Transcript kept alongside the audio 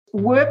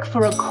Work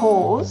for a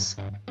cause,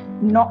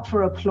 not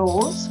for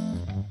applause.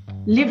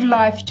 Live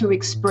life to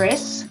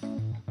express,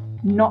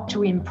 not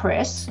to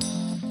impress.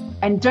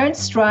 And don't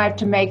strive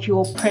to make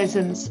your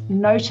presence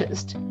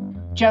noticed,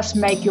 just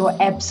make your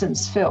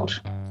absence felt.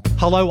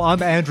 Hello,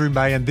 I'm Andrew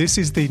May, and this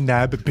is the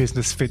NAB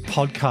Business Fit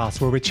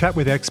podcast, where we chat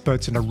with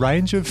experts in a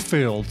range of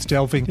fields,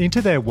 delving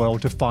into their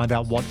world to find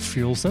out what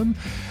fuels them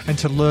and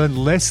to learn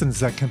lessons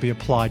that can be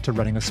applied to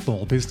running a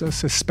small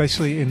business,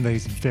 especially in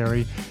these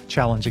very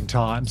challenging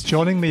times.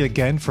 Joining me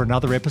again for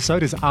another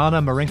episode is Ana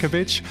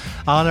Marinkovic.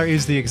 Ana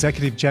is the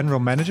Executive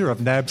General Manager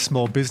of NAB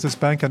Small Business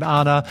Bank. And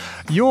Ana,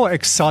 you're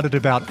excited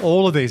about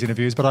all of these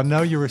interviews, but I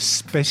know you're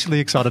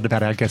especially excited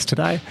about our guest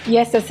today.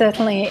 Yes, I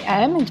certainly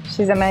am.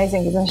 She's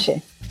amazing, isn't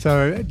she?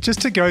 So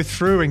just to go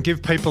through and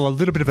give people a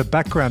little bit of a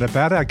background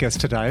about our guest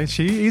today,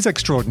 she is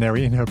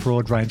extraordinary in her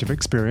broad range of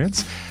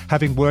experience,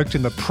 having worked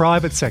in the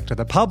private sector,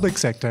 the public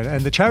sector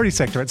and the charity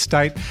sector at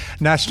state,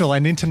 national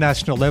and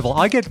international level.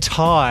 I get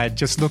tired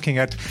just looking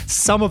at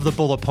some of the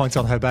bullet points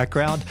on her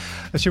background.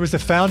 She was the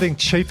founding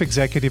chief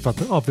executive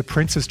of the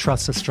Prince's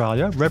Trust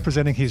Australia,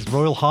 representing His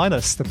Royal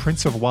Highness, the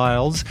Prince of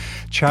Wales,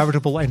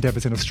 charitable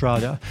endeavours in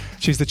Australia.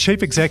 She's the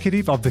chief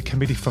executive of the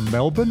Committee for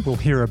Melbourne. We'll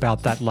hear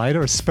about that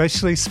later,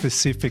 especially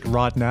specific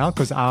right now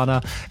because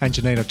Ana and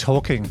Janine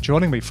are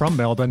joining me from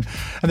Melbourne.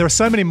 And there are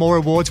so many more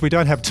awards, we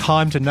don't have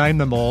time to name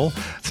them all.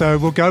 So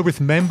we'll go with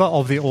Member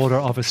of the Order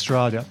of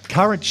Australia,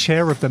 current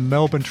chair of the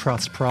Melbourne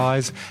Trust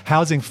Prize,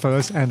 Housing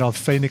First and of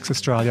Phoenix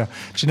Australia.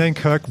 Janine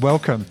Kirk,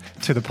 welcome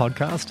to the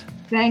podcast.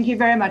 Thank you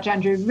very much,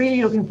 Andrew.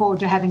 Really looking forward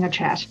to having a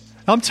chat.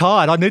 I'm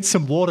tired. I need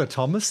some water,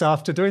 Thomas.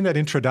 After doing that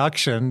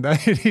introduction,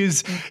 it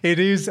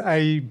is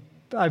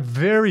a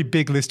very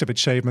big list of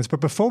achievements.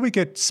 But before we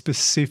get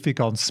specific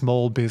on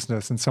small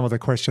business and some of the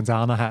questions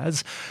Ana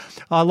has,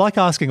 I like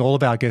asking all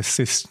of our guests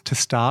this to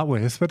start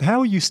with, but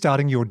how are you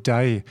starting your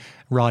day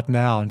right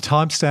now? And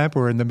timestamp,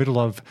 we're in the middle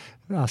of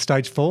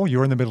stage 4.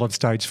 You're in the middle of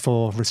stage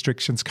 4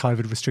 restrictions,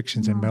 COVID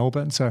restrictions in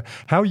Melbourne. So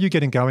how are you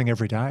getting going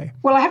every day?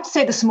 Well, I have to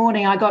say this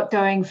morning I got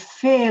going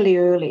fairly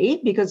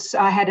early because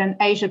I had an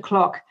 8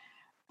 o'clock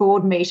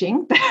board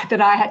meeting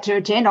that I had to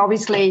attend,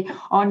 obviously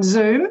on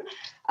Zoom.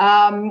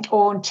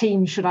 Or on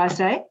Teams, should I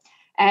say.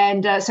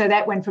 And so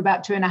that went for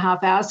about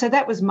 2.5 hours. So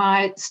that was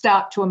my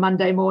start to a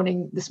Monday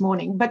morning this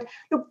morning. But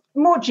look,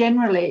 more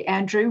generally,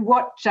 Andrew,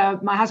 what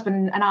my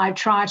husband and I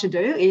try to do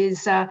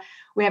is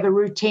we have a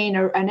routine,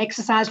 an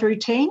exercise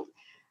routine.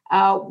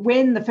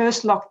 When the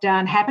first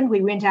lockdown happened, we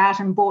went out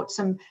and bought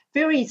some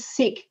very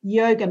thick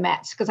yoga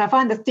mats because I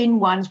find the thin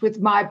ones with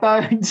my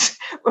bones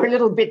were a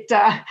little bit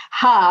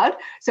hard.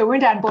 So we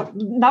went out and bought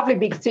lovely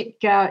big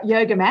thick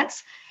yoga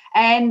mats.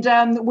 And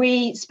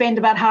we spend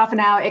about half an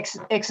hour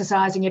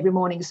exercising every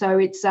morning. So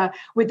it's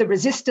with the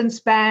resistance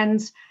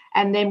bands,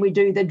 and then we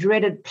do the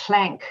dreaded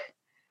plank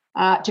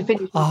to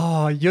finish.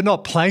 Oh, you're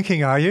not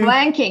planking, are you?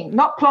 Planking,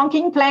 not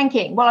plonking,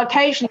 planking. Well,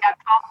 occasionally I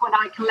plonk when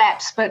I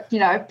collapse, but,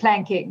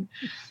 planking.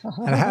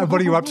 And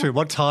what are you up to?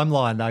 What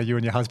timeline are you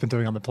and your husband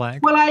doing on the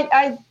plank? Well,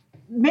 I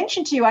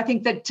mentioned to you, I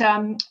think that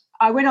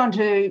I went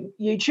onto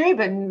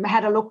YouTube and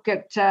had a look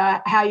at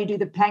how you do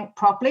the plank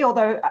properly,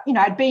 although,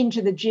 I'd been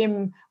to the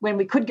gym when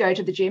we could go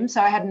to the gym,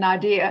 so I had an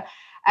idea.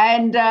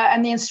 And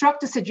the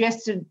instructor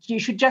suggested you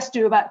should just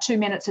do about 2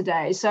 minutes a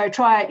day. So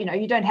try,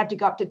 you don't have to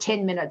go up to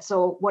 10 minutes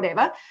or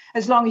whatever,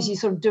 as long as you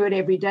sort of do it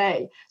every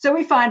day. So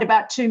we find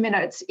about 2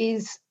 minutes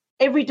is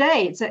every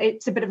day.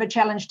 It's a bit of a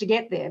challenge to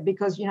get there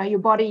because, your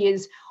body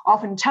is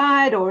often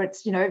tired or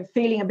it's,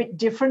 feeling a bit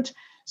different.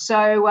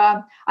 So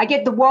I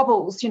get the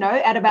wobbles,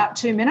 at about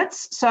 2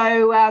 minutes.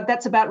 So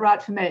that's about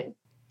right for me.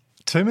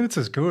 2 minutes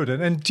is good.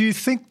 And do you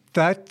think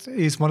that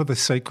is one of the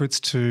secrets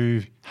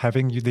to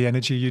having the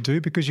energy you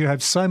do? Because you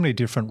have so many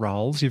different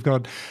roles. You've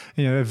got,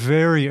 a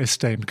very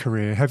esteemed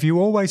career. Have you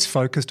always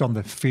focused on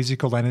the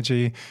physical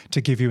energy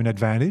to give you an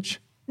advantage?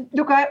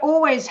 Look, I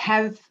always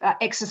have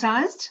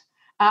exercised.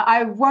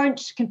 I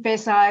won't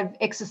confess I've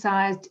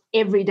exercised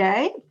every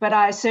day, but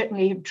I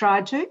certainly have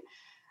tried to.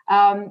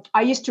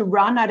 I used to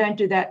run. I don't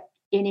do that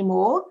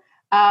anymore.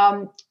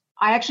 I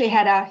actually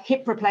had a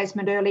hip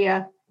replacement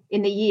earlier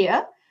in the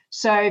year.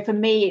 So for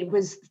me, it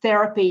was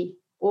therapy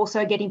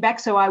also getting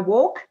back. So I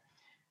walk.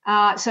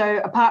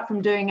 So apart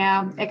from doing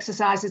our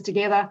exercises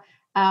together,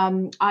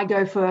 I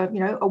go for,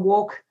 a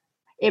walk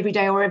every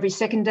day or every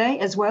second day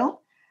as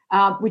well,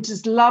 which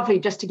is lovely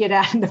just to get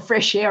out in the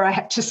fresh air, I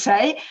have to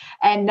say.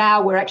 And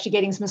now we're actually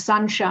getting some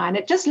sunshine.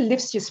 It just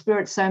lifts your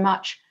spirits so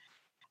much.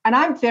 And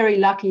I'm very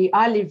lucky.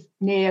 I live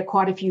near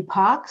quite a few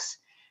parks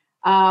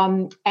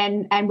and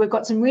we've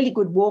got some really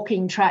good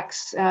walking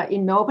tracks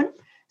in Melbourne.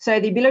 So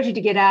the ability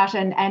to get out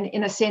and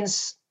in a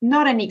sense,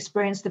 not only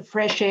experience the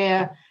fresh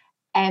air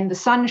and the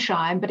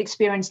sunshine, but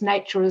experience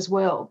nature as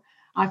well.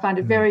 I find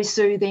it very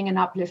soothing and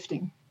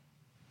uplifting.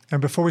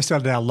 And before we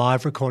started our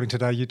live recording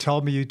today, you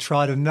told me you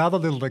tried another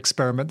little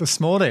experiment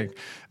this morning.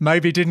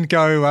 Maybe didn't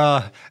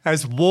go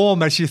as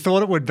warm as you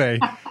thought it would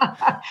be.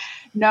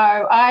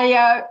 No,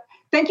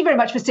 thank you very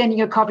much for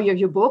sending a copy of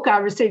your book. I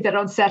received that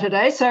on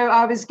Saturday. So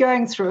I was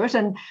going through it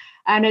and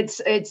And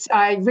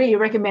I really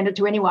recommend it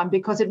to anyone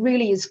because it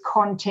really is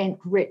content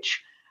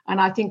rich. And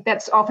I think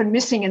that's often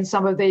missing in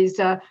some of these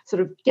sort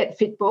of get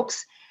fit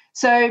books.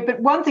 So,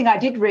 but one thing I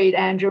did read,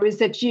 Andrew, is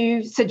that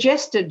you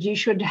suggested you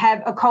should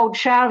have a cold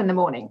shower in the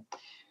morning.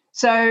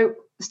 So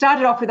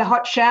started off with a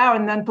hot shower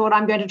and then thought,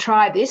 I'm going to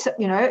try this.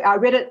 I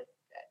read it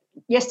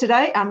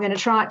yesterday. I'm going to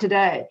try it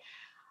today.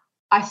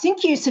 I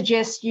think you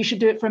suggest you should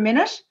do it for a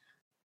minute.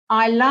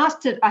 I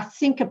lasted, I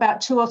think, about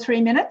 2 or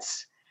 3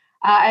 minutes.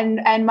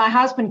 And my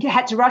husband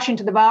had to rush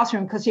into the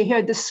bathroom because he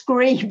heard the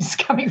screams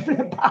coming from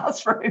the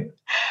bathroom.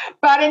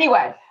 But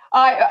anyway,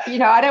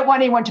 I don't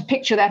want anyone to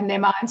picture that in their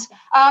minds.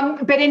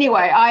 But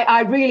anyway,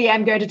 I really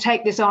am going to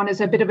take this on as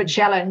a bit of a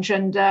challenge,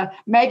 and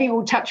maybe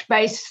we'll touch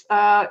base.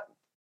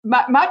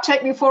 Might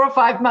take me 4 or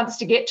 5 months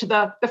to get to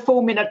the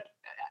 4 minute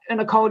in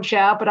a cold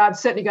shower, but I'm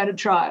certainly going to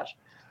try it.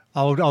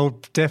 I'll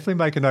definitely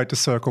make a note to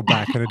circle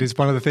back, and it is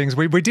one of the things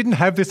we didn't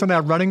have this on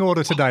our running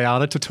order today,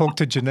 Anna, to talk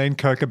to Janine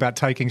Kirk about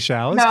taking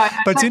showers. No,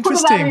 but it's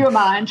interesting. Put it out of your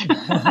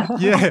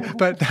mind. Yeah,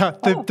 but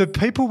the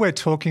people we're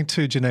talking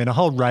to, Janine, a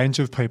whole range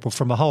of people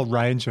from a whole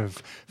range of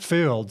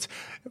fields.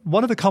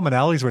 One of the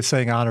commonalities we're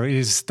seeing, Anna,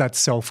 is that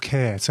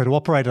self-care. So to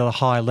operate at a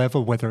high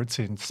level, whether it's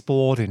in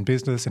sport, in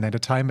business, in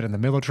entertainment, in the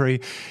military,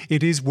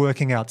 it is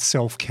working out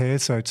self-care.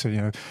 So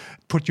to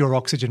put your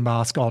oxygen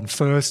mask on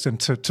first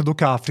and to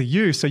look after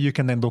you so you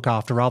can then look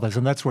after others.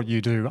 And that's what you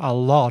do a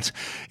lot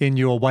in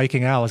your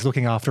waking hours,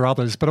 looking after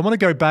others. But I want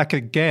to go back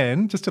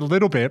again just a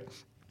little bit.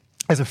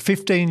 As a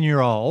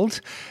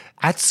 15-year-old,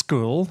 at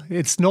school,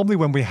 it's normally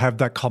when we have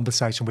that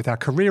conversation with our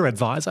career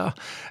advisor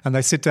and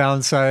they sit down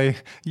and say,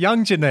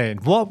 young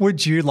Janine, what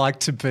would you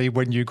like to be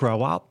when you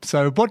grow up?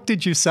 So what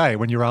did you say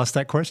when you were asked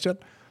that question?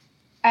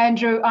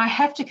 Andrew, I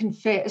have to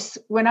confess,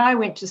 when I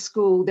went to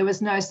school, there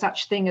was no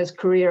such thing as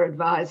career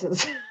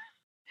advisors.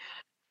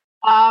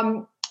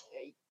 But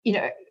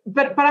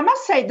I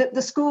must say that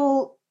the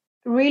school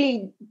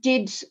really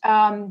did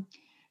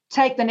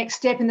take the next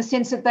step in the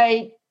sense that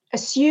they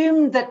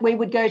assumed that we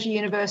would go to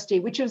university,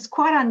 which was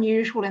quite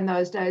unusual in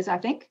those days, I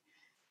think.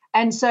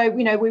 And so,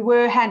 we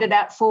were handed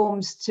out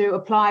forms to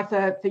apply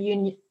for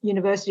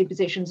university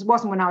positions. It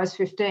wasn't when I was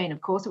 15,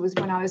 of course. It was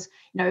when I was,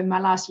 in my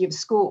last year of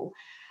school.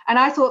 And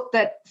I thought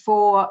that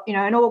for,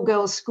 an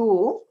all-girls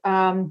school,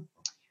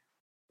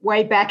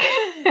 way back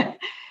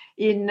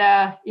in,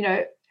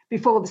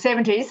 before the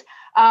 70s,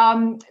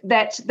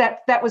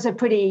 that was a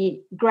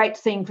pretty great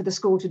thing for the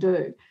school to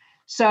do.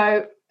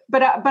 So,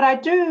 but I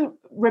do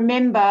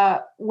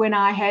remember when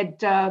I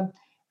had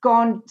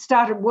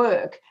started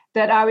work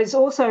that I was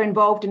also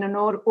involved in an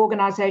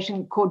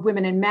organisation called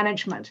Women in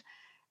Management,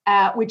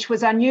 which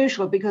was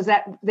unusual because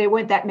there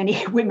weren't that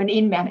many women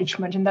in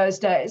management in those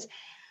days.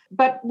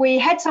 But we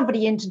had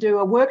somebody in to do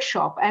a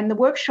workshop, and the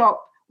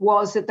workshop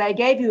was that they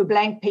gave you a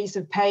blank piece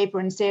of paper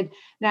and said,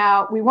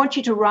 now, we want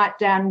you to write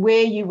down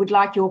where you would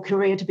like your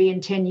career to be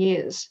in 10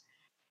 years.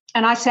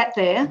 And I sat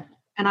there,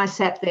 and I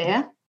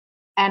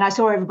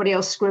saw everybody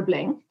else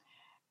scribbling.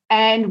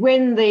 And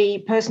when the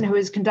person who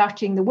was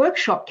conducting the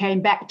workshop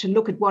came back to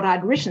look at what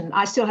I'd written,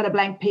 I still had a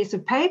blank piece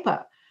of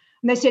paper.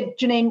 And they said,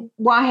 Janine,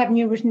 why haven't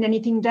you written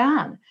anything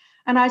down?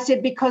 And I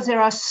said, because there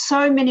are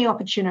so many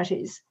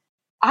opportunities.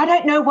 I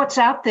don't know what's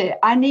out there.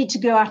 I need to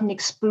go out and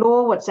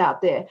explore what's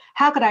out there.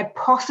 How could I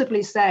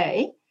possibly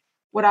say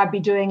what I'd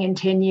be doing in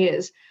 10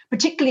 years,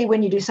 particularly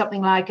when you do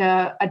something like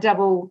a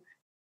double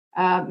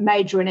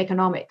major in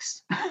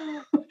economics?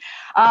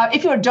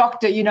 If you're a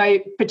doctor,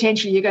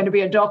 potentially you're going to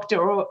be a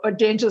doctor or a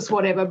dentist,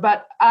 whatever.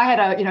 But I had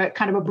a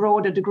kind of a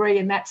broader degree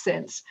in that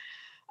sense.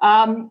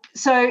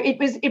 So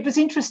it was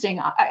interesting,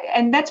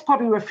 and that's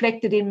probably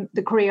reflected in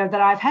the career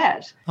that I've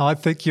had. I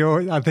think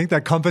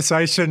that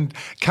conversation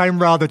came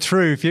rather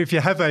true. If you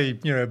have a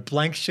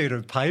blank sheet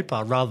of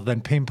paper rather than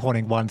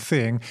pinpointing one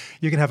thing,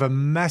 you can have a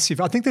massive.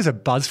 I think there's a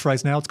buzz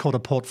phrase now. It's called a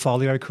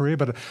portfolio career,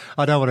 but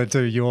I don't want to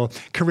do your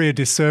career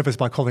disservice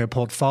by calling it a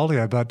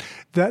portfolio. But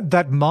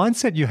that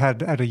mindset you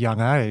had at a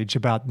young age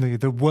about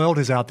the world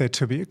is out there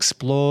to be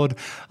explored.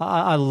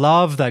 I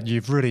love that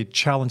you've really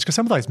challenged, because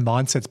some of those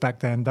mindsets back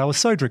then, they were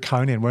so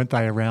draconian, weren't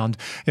they, around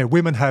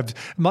women have...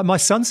 My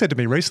son said to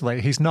me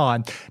recently, he's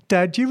 9,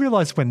 Dad, do you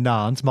realise when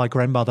Nance, my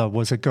grandmother,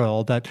 was a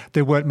girl, that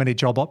there weren't many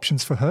job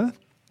options for her?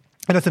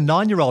 And as a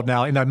 9-year-old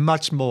now, in a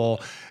much more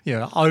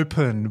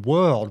open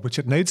world, which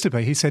it needs to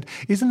be, he said,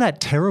 isn't that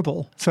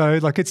terrible?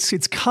 So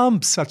it's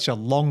come such a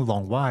long,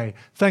 long way.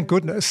 Thank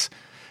goodness.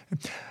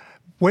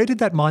 Where did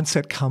that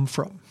mindset come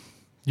from?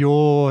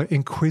 Your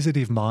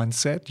inquisitive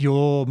mindset,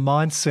 your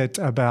mindset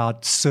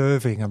about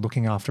serving and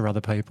looking after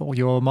other people,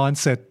 your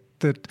mindset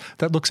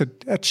that looks at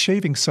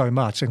achieving so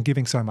much and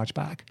giving so much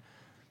back?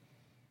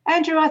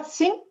 Andrew, I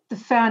think the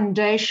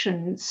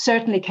foundation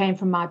certainly came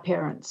from my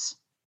parents.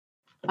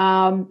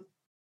 And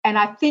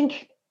I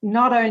think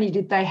not only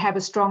did they have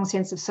a strong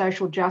sense of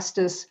social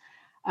justice,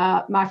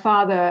 my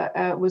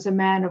father was a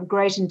man of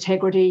great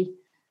integrity,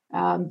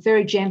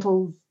 very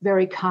gentle,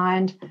 very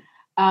kind.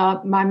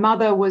 My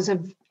mother was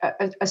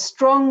a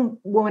strong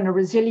woman, a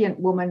resilient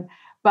woman,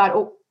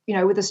 but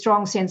with a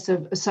strong sense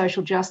of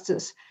social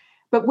justice.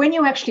 But when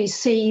you actually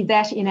see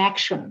that in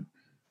action,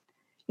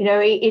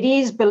 it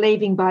is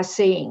believing by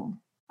seeing.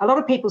 A lot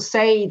of people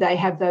say they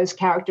have those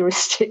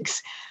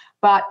characteristics,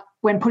 but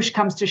when push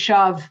comes to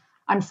shove,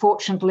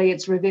 unfortunately,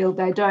 it's revealed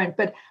they don't.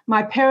 But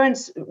my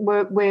parents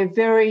were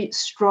very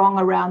strong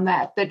around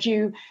that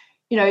you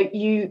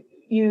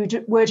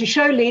were to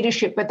show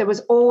leadership, but there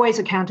was always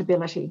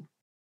accountability.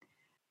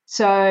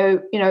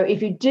 So,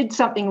 if you did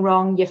something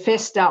wrong, you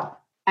fessed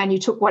up and you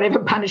took whatever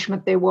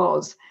punishment there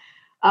was.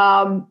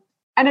 And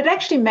it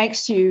actually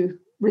makes you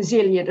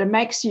resilient. It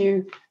makes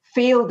you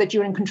feel that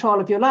you're in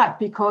control of your life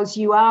because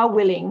you are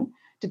willing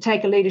to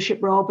take a leadership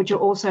role, but you're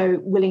also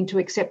willing to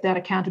accept that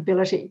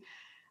accountability.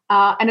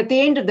 And at the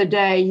end of the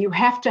day, you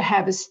have to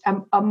have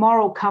a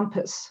moral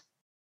compass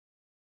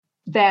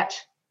that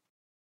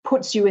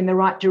puts you in the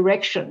right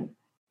direction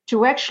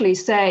to actually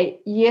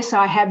say, yes,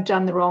 I have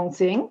done the wrong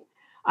thing.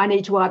 I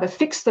need to either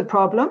fix the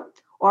problem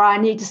or I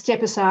need to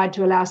step aside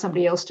to allow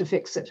somebody else to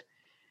fix it.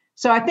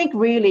 So I think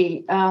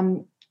really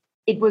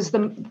it was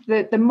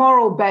the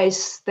moral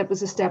base that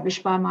was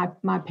established by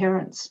my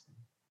parents.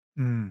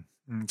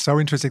 So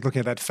interesting looking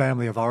at that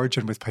family of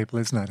origin with people,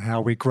 isn't it? How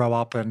we grow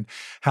up and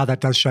how that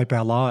does shape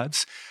our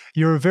lives.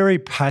 You're a very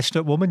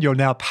passionate woman. You're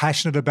now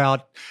passionate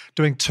about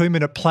doing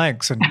 2-minute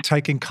planks and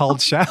taking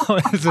cold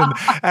showers and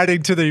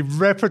adding to the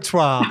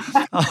repertoire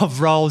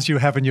of roles you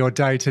have in your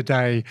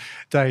day-to-day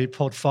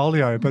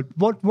portfolio. But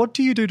what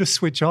do you do to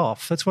switch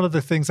off? That's one of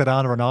the things that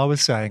Anna and I was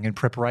saying in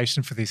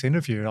preparation for this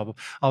interview.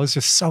 I was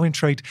just so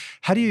intrigued.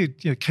 How do you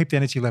keep the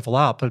energy level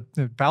up? But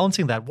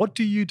balancing that, what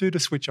do you do to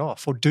switch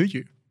off, or do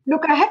you?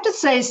 Look, I have to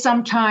say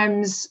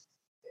sometimes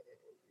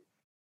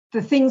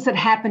the things that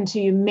happen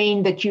to you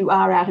mean that you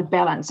are out of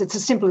balance. It's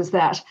as simple as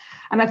that.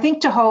 And I think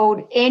to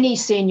hold any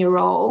senior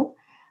role,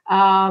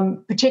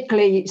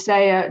 particularly,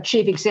 say, a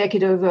chief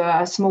executive of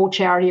a small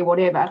charity or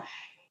whatever,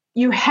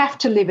 you have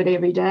to live it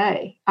every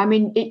day. I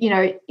mean,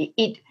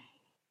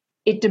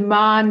 it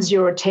demands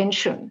your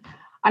attention.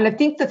 And I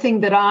think the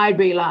thing that I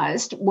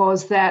realised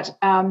was that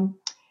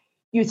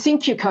you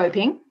think you're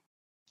coping,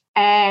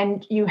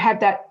 and you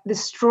have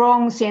this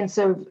strong sense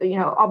of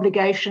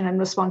obligation and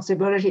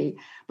responsibility.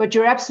 But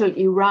you're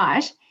absolutely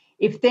right.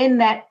 If then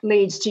that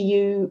leads to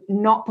you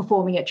not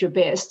performing at your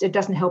best, it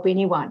doesn't help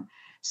anyone.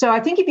 So I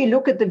think if you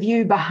look at the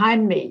view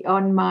behind me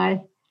on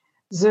my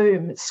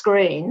Zoom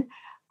screen,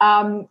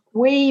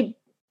 we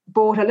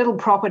bought a little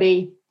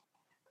property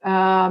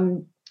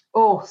over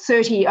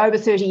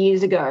 30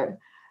 years ago.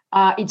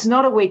 It's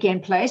not a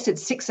weekend place.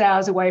 It's 6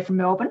 hours away from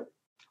Melbourne.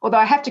 Although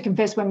I have to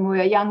confess, when we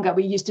were younger,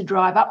 we used to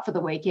drive up for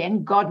the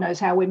weekend. God knows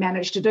how we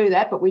managed to do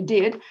that, but we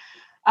did.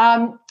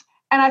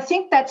 And I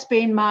think that's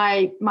been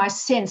my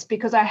sense,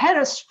 because I had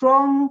a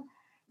strong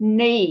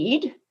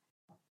need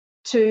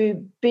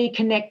to be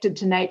connected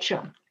to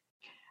nature.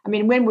 I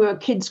mean, when we were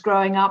kids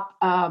growing up,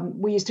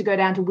 we used to go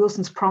down to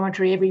Wilson's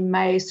Promontory every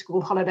May,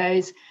 school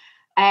holidays.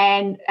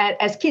 And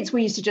as kids,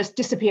 we used to just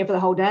disappear for the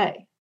whole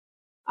day.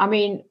 I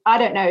mean, I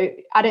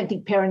don't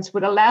think parents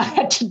would allow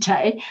that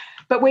today.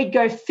 But we'd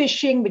go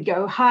fishing, we'd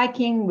go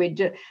hiking,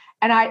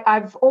 and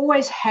I've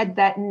always had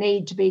that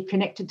need to be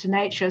connected to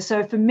nature.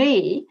 So for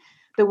me,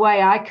 the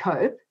way I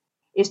cope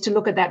is to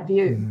look at that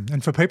view.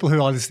 And for people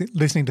who are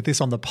listening to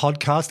this on the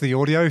podcast, the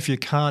audio, if you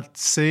can't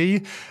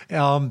see,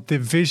 the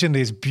vision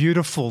is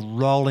beautiful,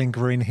 rolling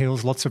green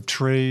hills, lots of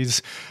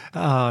trees,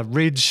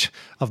 ridge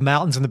of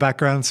mountains in the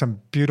background,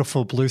 some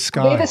beautiful blue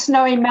sky. They're the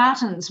snowy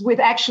mountains with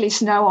actually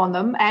snow on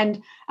them,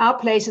 and our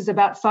place is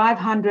about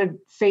 500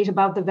 feet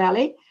above the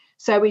valley.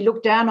 So we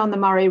look down on the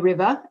Murray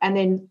River and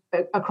then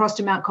across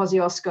to Mount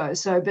Kosciuszko.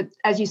 So, but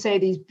as you say,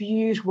 these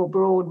beautiful,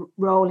 broad,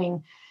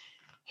 rolling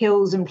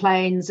hills and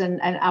plains and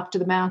up to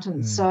the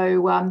mountains.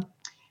 So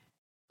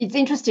it's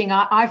interesting.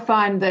 I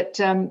find that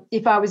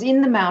if I was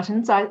in the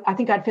mountains, I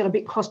think I'd feel a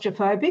bit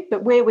claustrophobic.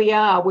 But where we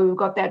are, where we've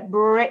got that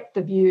breadth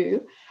of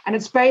view, and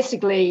it's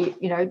basically,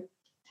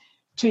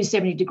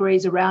 270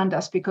 degrees around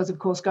us because, of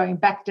course, going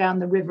back down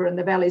the river and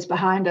the valleys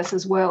behind us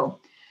as well.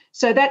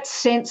 So that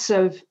sense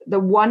of the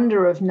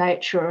wonder of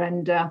nature,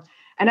 and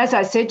as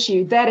I said to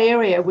you, that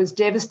area was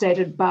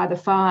devastated by the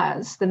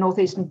fires. The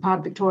northeastern part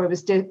of Victoria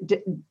was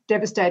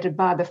devastated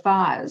by the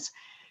fires,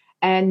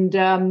 and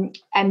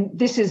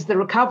this is the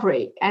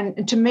recovery.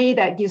 And to me,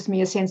 that gives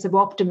me a sense of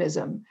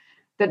optimism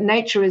that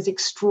nature is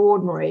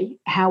extraordinary,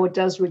 how it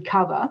does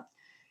recover,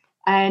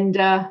 and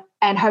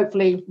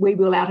hopefully we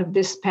will out of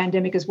this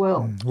pandemic as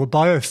well. Well,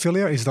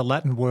 biophilia is the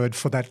Latin word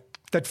for that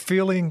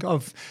feeling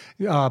of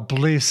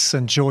bliss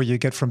and joy you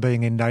get from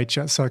being in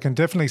nature. So I can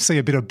definitely see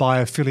a bit of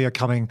biophilia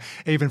coming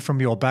even from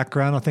your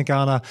background. I think,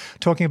 Anna,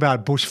 talking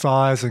about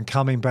bushfires and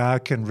coming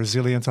back and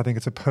resilience, I think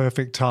it's a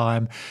perfect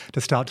time to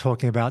start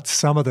talking about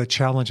some of the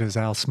challenges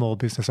our small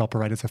business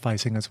operators are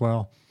facing as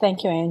well.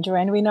 Thank you, Andrew.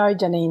 And we know,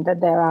 Janine, that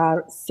there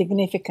are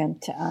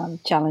significant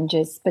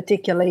challenges,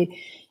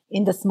 particularly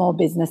in the small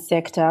business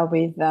sector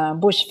with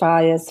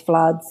bushfires,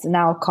 floods,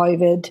 now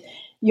COVID.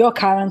 you're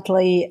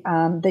currently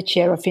the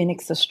chair of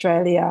Phoenix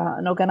Australia,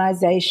 an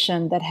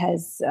organisation that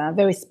has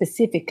very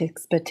specific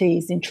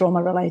expertise in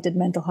trauma-related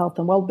mental health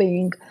and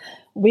well-being.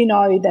 We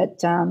know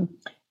that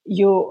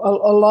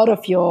a lot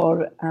of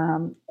your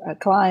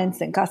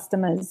clients and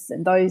customers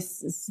and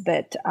those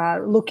that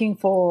are looking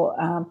for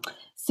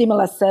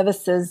similar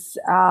services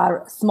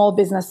are small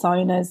business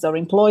owners or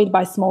employed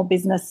by small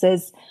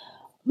businesses.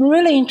 I'm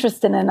really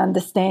interested in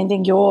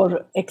understanding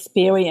your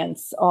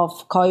experience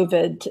of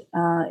COVID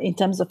in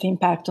terms of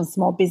impact on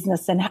small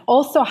business, and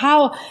also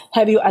how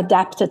have you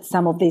adapted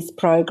some of these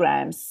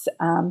programs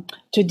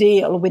to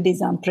deal with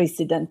these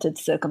unprecedented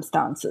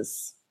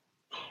circumstances?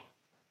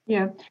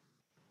 Yeah.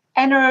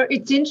 Anna,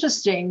 it's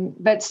interesting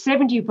that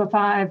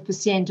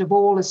 75% of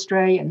all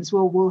Australians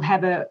will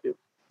have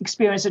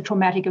experience a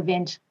traumatic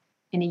event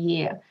in a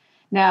year.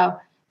 Now,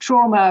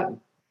 trauma,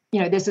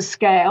 there's a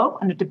scale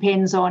and it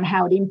depends on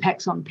how it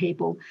impacts on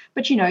people.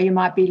 But, you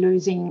might be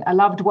losing a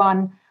loved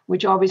one,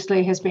 which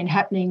obviously has been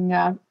happening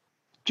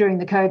during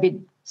the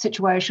COVID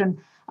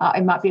situation.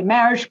 It might be a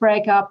marriage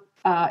breakup.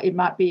 It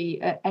might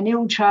be an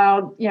ill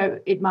child.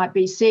 It might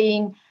be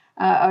seeing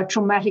a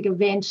traumatic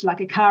event like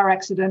a car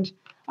accident.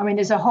 I mean,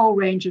 there's a whole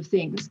range of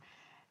things.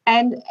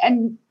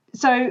 And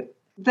so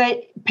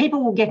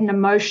people will get an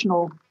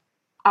emotional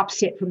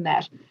upset from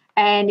that.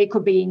 And it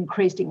could be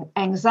increasing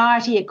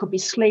anxiety, it could be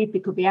sleep,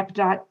 it could be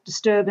appetite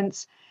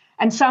disturbance.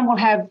 And some will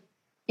have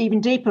even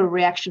deeper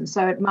reactions.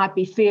 So it might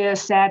be fear,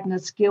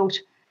 sadness, guilt,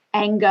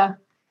 anger.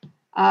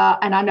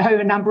 And I know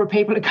a number of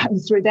people are going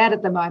through that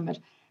at the moment.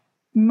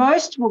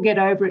 Most will get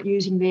over it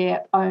using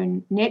their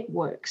own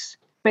networks,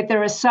 but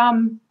there are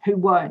some who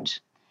won't.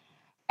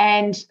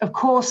 And of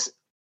course,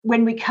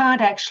 when we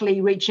can't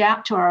actually reach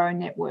out to our own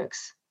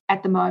networks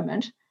at the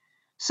moment,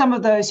 some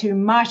of those who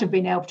might have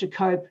been able to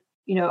cope,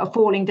 are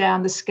falling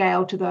down the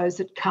scale to those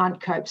that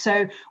can't cope.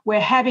 So we're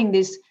having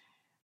this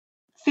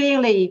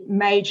fairly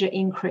major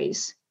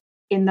increase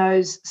in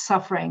those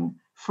suffering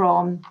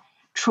from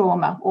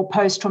trauma or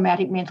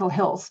post-traumatic mental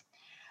health.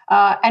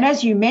 And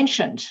as you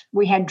mentioned,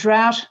 we had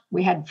drought,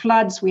 we had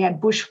floods, we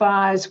had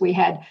bushfires,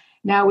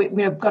 now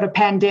we've got a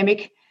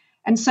pandemic.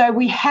 And so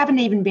we haven't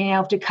even been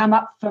able to come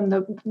up from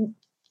the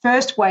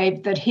first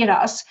wave that hit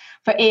us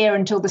for air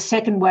until the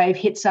second wave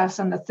hits us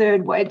and the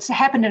third wave. It's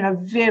happened in a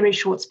very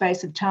short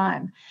space of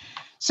time.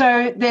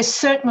 So there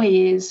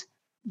certainly is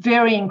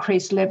very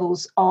increased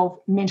levels of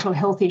mental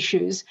health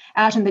issues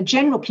out in the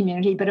general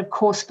community, but of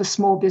course for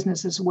small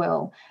business as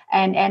well,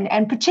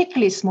 and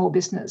particularly small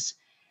business.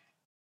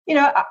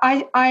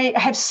 I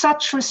have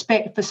such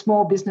respect for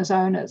small business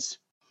owners.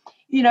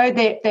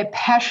 They're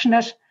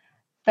passionate,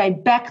 they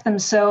back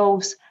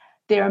themselves,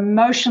 they're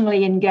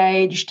emotionally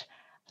engaged,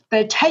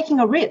 they're taking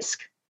a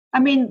risk. I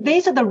mean,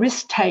 these are the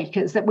risk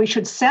takers that we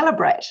should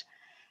celebrate.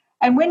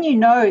 And when you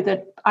know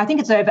that I think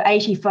it's over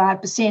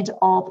 85%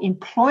 of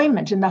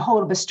employment in the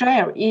whole of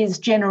Australia is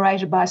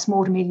generated by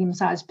small to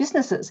medium-sized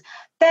businesses,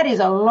 that is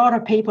a lot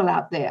of people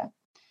out there.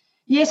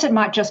 Yes, it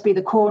might just be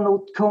the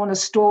corner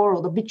store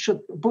or the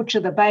butcher,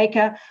 the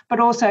baker, but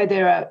also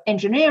there are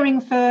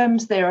engineering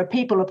firms, there are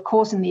people, of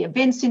course, in the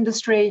events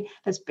industry,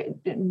 there's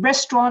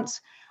restaurants.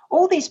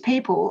 All these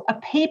people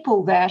are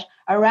people that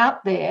are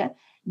out there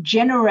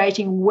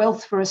generating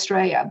wealth for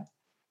Australia.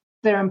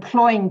 They're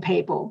employing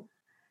people.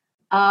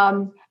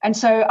 And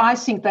so I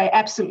think they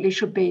absolutely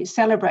should be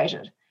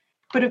celebrated.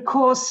 But of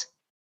course,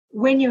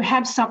 when you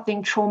have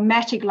something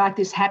traumatic like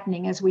this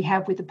happening, as we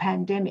have with the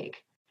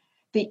pandemic,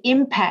 the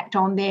impact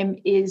on them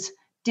is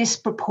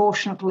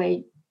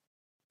disproportionately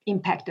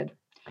impacted.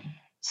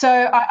 So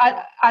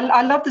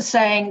I love the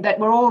saying that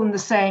we're all in the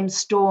same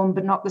storm,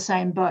 but not the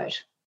same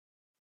boat.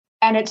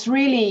 And it's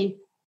really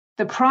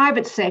the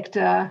private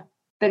sector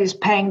that is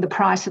paying the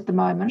price at the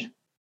moment,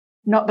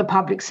 not the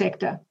public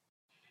sector.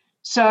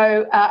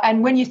 So,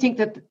 and when you think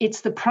that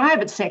it's the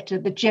private sector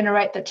that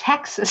generate the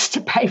taxes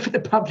to pay for the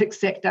public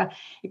sector,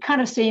 it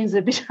kind of seems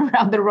a bit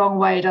around the wrong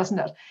way, doesn't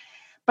it?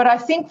 But I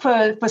think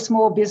for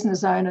small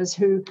business owners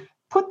who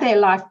put their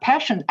life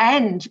passion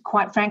and,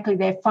 quite frankly,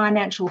 their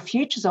financial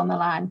futures on the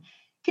line,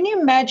 can you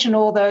imagine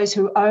all those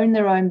who own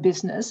their own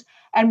business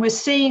and were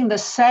seeing the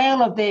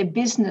sale of their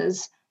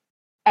business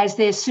as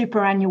their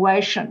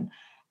superannuation,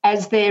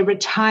 as their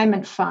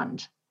retirement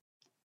fund?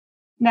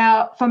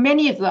 Now, for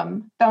many of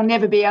them, they'll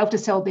never be able to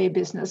sell their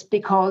business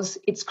because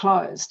it's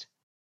closed.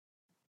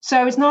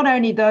 So it's not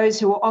only those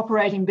who are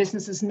operating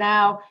businesses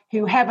now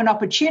who have an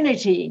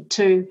opportunity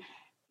to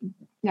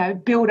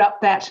build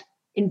up that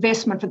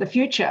investment for the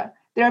future.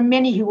 There are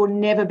many who will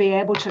never be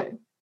able to.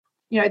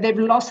 They've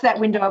lost that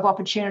window of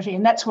opportunity,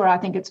 and that's where I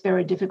think it's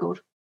very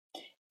difficult.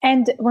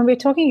 And when we're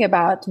talking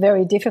about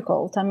very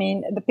difficult, I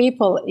mean, the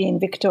people in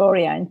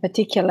Victoria, in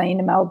particular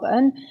in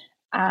Melbourne,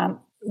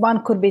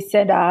 one could be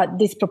said are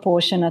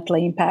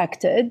disproportionately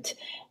impacted.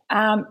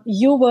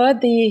 You were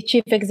the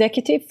chief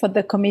executive for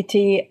the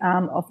Committee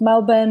of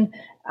Melbourne,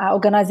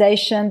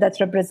 organisation that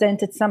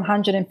represented some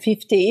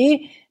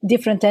 150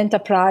 different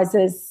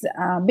enterprises,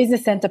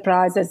 business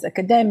enterprises,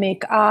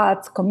 academic,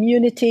 arts,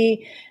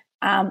 community.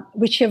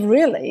 which have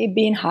really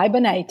been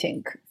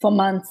hibernating for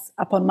months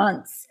upon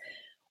months.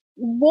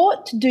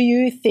 What do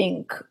you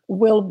think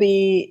will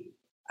be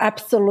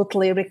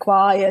absolutely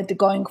required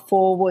going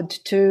forward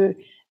to,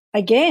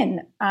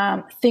 again,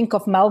 think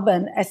of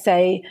Melbourne as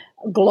a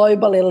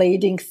globally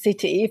leading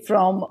city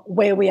from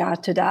where we are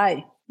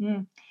today?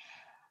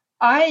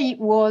 I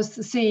was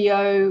the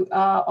CEO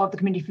of the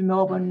Committee for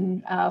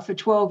Melbourne for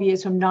 12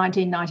 years from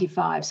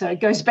 1995. So it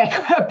goes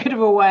back a bit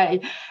of a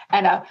way,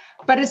 Anna.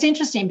 But it's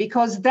interesting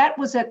because that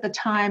was at the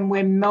time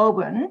when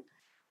Melbourne,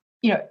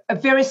 a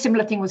very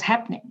similar thing was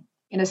happening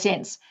in a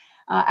sense.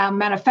 Our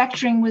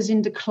manufacturing was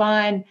in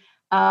decline.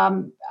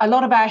 A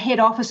lot of our head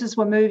offices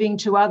were moving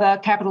to other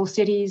capital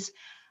cities.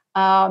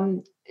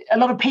 A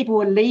lot of people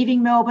were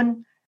leaving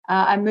Melbourne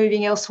and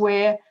moving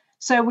elsewhere.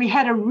 So we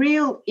had a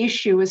real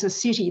issue as a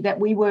city that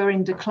we were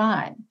in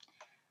decline.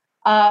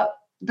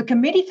 The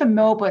Committee for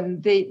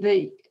Melbourne,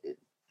 the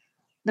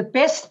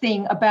best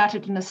thing about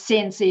it in a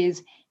sense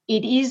is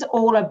it is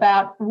all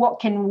about what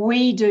can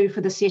we do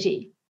for the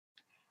city.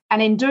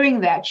 And in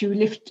doing that, you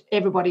lift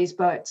everybody's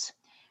boats.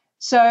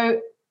 So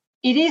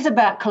it is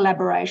about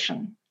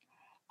collaboration.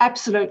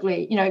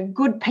 Absolutely.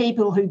 Good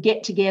people who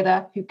get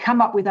together, who come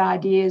up with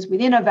ideas,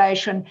 with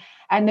innovation,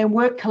 and then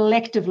work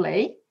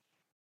collectively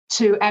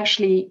to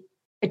actually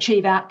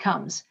achieve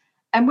outcomes.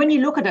 And when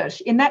you look at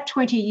it, in that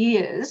 20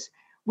 years,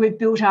 we've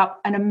built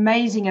up an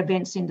amazing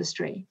events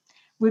industry.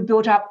 We've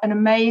built up an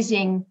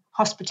amazing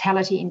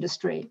hospitality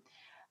industry.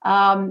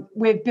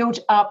 We've built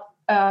up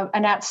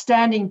an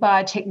outstanding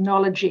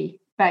biotechnology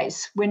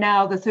base. We're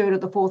now the third or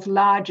the fourth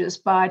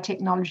largest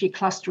biotechnology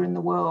cluster in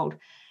the world.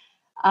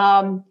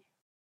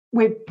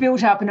 We've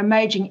built up an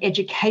amazing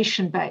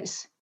education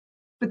base.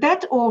 But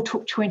that all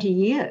took 20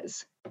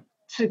 years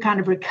to kind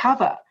of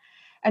recover.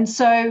 And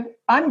so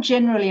I'm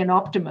generally an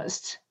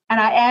optimist, and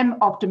I am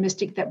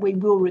optimistic that we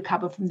will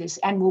recover from this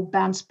and will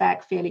bounce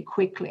back fairly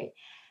quickly.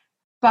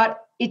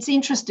 But it's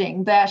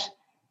interesting that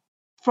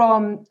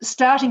from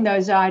starting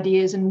those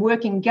ideas and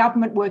working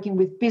government, working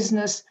with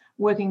business,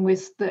 working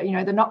with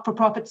the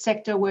not-for-profit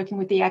sector, working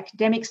with the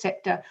academic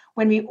sector,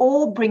 when we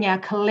all bring our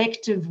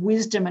collective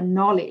wisdom and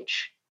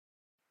knowledge,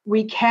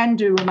 we can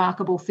do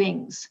remarkable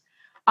things.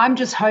 I'm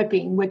just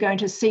hoping we're going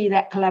to see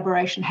that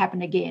collaboration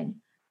happen again.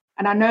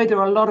 And I know there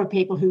are a lot of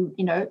people who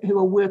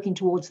are working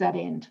towards that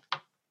end.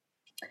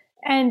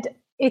 And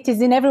it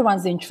is in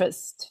everyone's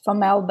interest for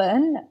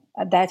Melbourne,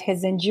 that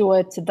has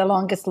endured the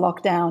longest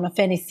lockdown of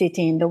any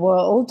city in the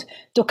world,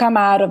 to come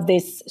out of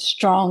this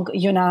strong,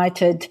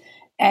 united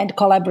and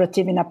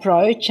collaborative in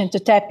approach, and to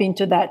tap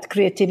into that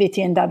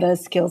creativity and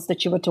diverse skills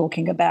that you were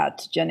talking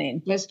about,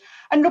 Janine. Yes.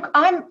 And look,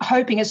 I'm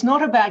hoping it's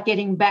not about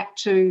getting back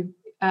to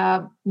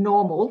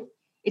normal.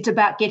 It's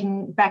about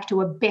getting back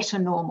to a better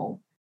normal.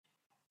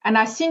 And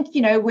I think,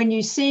 when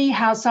you see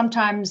how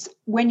sometimes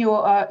when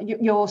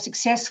you're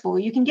successful,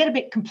 you can get a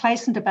bit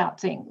complacent about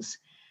things.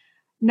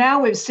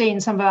 Now we've seen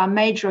some of our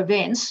major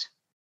events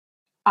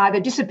either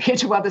disappear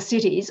to other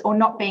cities or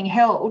not being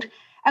held,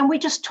 and we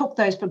just took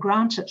those for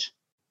granted.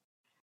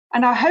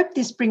 And I hope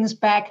this brings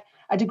back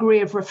a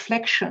degree of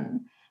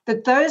reflection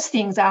that those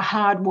things are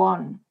hard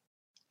won,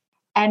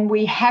 and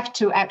we have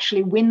to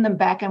actually win them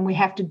back, and we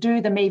have to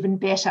do them even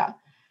better,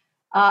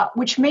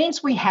 which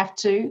means we have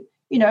to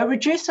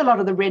reduce a lot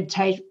of the red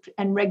tape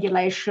and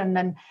regulation,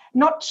 and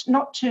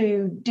not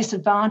to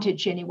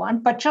disadvantage anyone,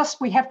 but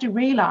just we have to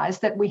realise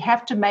that we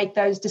have to make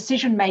those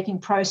decision-making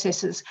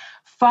processes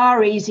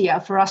far easier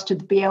for us to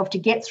be able to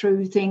get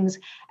through things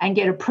and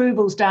get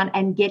approvals done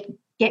and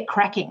get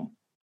cracking.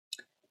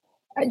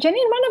 Janine,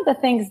 one of the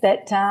things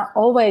that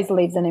always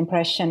leaves an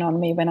impression on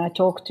me when I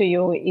talk to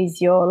you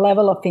is your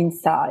level of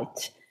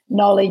insight,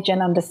 knowledge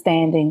and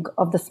understanding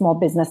of the small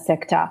business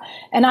sector.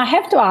 And I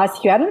have to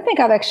ask you, I don't think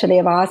I've actually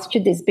ever asked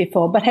you this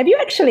before, but have you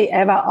actually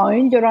ever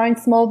owned your own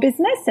small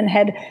business and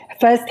had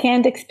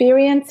first-hand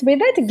experience with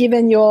it,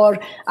 given your,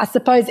 I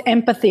suppose,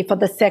 empathy for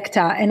the sector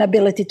and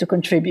ability to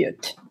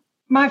contribute?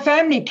 My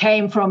family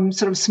came from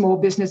sort of small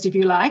business, if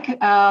you like.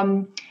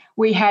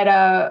 We had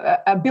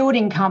a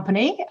building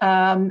company,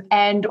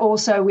 and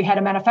also we had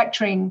a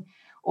manufacturing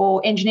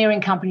or engineering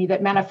company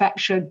that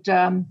manufactured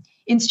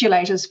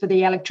insulators for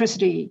the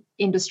electricity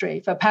industry,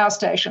 for power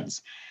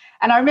stations.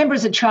 And I remember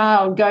as a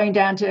child going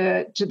down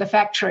to the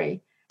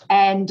factory,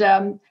 and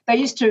they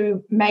used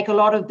to make a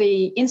lot of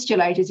the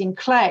insulators in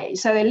clay.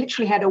 So they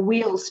literally had a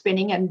wheel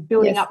spinning and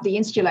building up the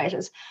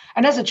insulators.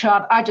 And as a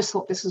child, I just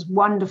thought this was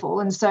wonderful.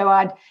 And so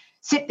I'd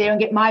sit there and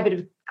get my bit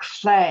of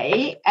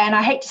clay. And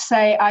I hate to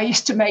say, I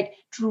used to make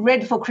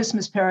dreadful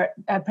Christmas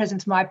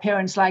presents for my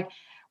parents, like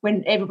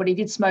when everybody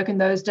did smoke in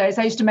those days.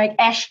 I used to make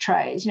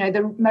ashtrays,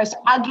 the most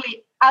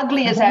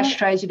ugliest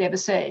ashtrays you'd ever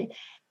see,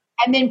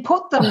 and then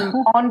put them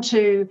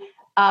onto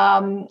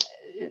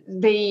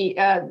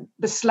the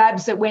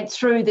slabs that went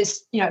through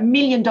this $1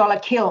 million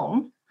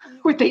kiln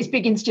with these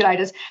big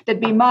insulators.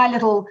 There'd be my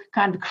little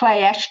kind of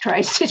clay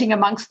ashtray sitting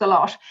amongst the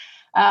lot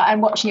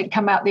and watching it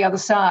come out the other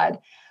side.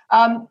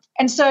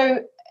 And so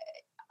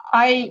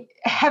I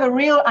have a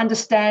real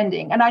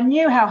understanding, and I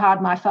knew how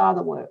hard my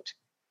father worked.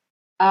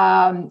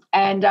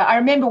 And I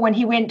remember when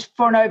he went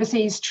for an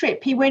overseas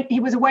trip, he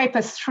was away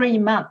for 3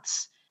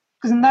 months.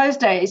 Because in those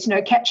days,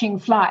 catching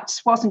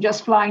flights wasn't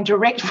just flying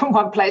direct from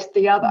one place to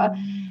the other.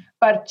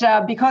 But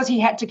because he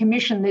had to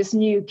commission this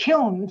new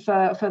kiln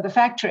for the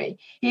factory,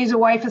 he's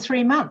away for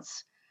 3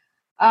 months.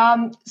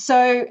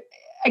 So,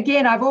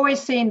 again, I've always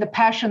seen the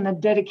passion, the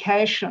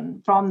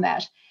dedication from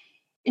that.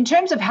 In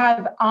terms of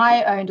how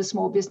I owned a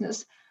small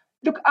business,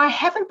 look, I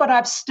haven't, but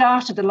I've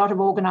started a lot of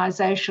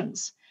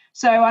organisations.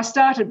 So I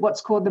started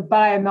what's called the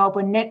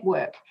Bio-Melbourne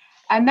Network,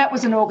 and that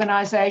was an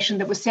organisation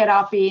that was set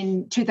up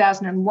in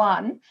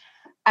 2001.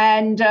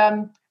 And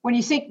when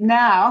you think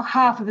now,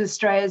 half of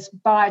Australia's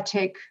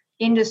biotech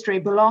industry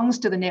belongs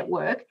to the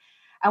network,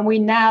 and we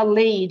now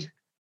lead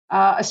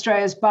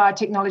Australia's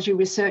biotechnology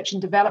research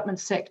and development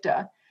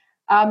sector.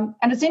 And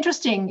it's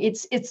interesting,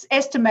 it's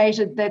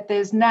estimated that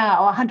there's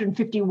now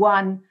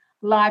 151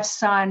 life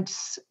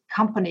science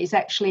companies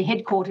actually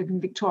headquartered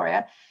in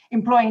Victoria,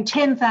 employing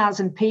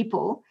 10,000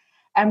 people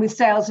and with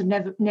sales of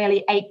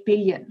nearly 8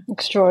 billion.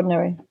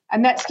 Extraordinary.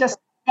 And that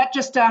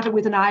just started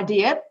with an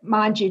idea,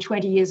 mind you,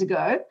 20 years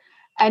ago,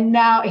 and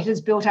now it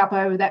has built up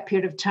over that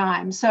period of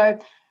time. So,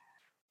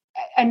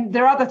 and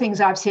there are other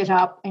things I've set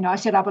up. I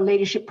set up a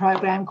leadership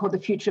program called the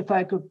Future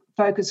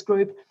Focus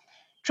Group,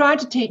 trying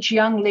to teach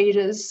young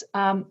leaders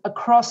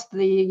across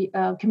the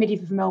Committee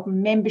for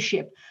Melbourne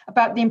membership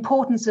about the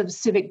importance of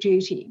civic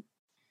duty.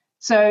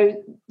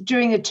 So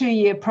during the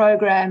 2-year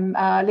program,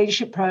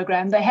 leadership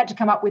program, they had to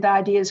come up with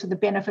ideas for the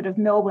benefit of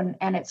Melbourne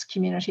and its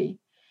community.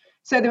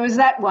 So there was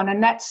that one,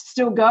 and that's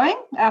still going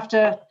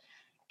after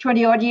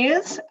 20 odd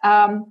years.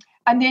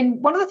 And then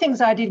one of the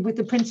things I did with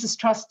the Prince's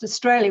Trust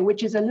Australia,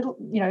 which is a little,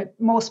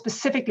 more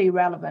specifically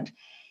relevant,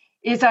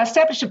 is I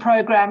established a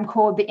program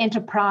called the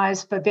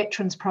Enterprise for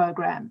Veterans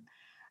Program.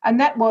 And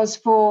that was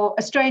for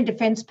Australian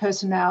Defence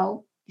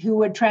personnel who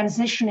were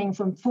transitioning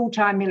from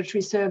full-time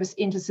military service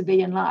into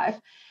civilian life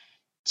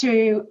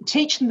to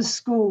teach them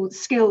the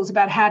skills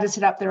about how to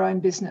set up their own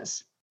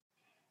business.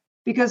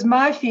 Because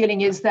my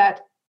feeling is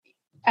that,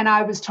 and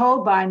I was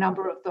told by a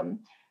number of them,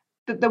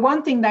 that the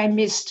one thing they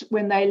missed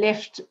when they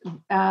left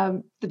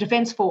the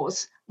Defence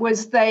Force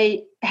was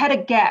they had a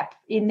gap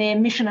in their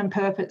mission and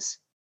purpose.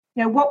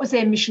 What was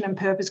their mission and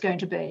purpose going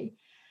to be?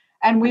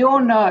 And we all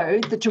know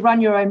that to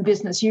run your own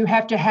business, you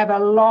have to have a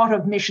lot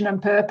of mission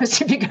and purpose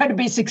if you're going to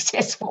be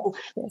successful.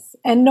 Yes,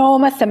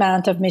 enormous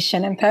amount of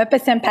mission and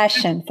purpose and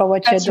passion for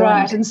what you're doing. That's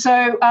right. And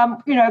so,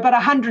 about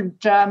 100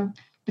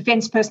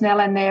 Defence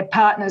personnel and their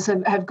partners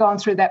have gone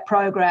through that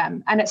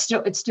program, and it's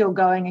still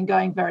going and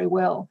going very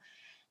well.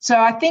 So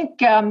I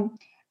think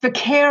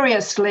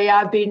vicariously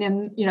I've been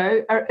in,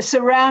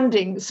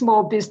 surrounding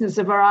small business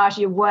a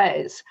variety of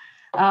ways,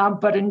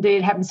 but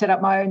indeed haven't set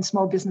up my own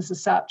small business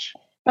as such.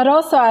 But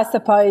also, I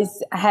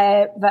suppose,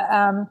 have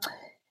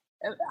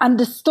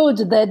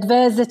understood the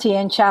adversity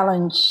and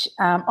challenge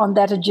on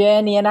that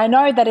journey. And I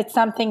know that it's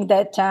something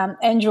that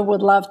Andrew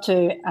would love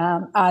to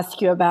ask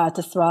you about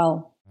as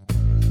well.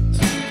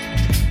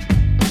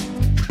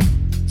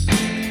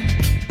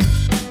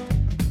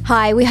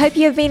 Hi, we hope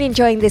you have been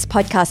enjoying this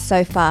podcast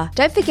so far.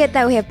 Don't forget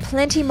that we have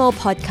plenty more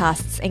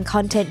podcasts and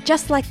content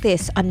just like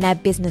this on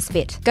NAB Business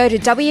Fit. Go to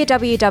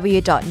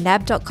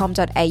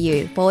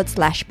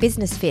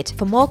www.nab.com.au/businessfit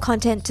for more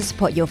content to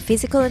support your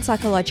physical and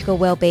psychological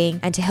well-being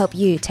and to help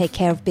you take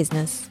care of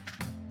business.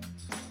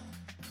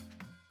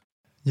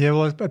 Yeah,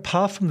 well,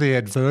 apart from the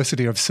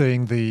adversity of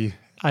seeing the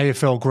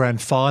AFL Grand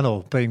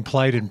Final being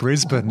played in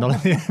Brisbane,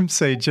 not in the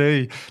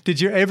MCG, did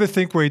you ever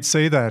think we'd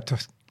see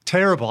that?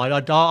 Terrible.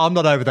 I'm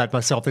not over that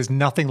myself. There's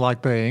nothing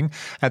like being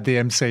at the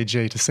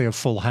MCG to see a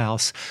full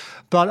house.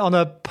 But on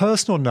a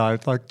personal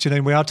note, like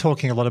Janine, we are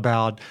talking a lot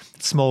about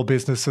small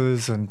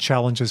businesses and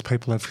challenges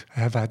people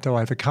have had to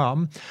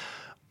overcome.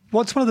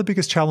 What's one of the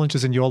biggest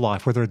challenges in your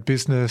life, whether it's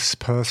business,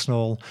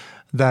 personal,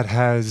 that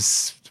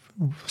has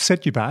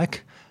set you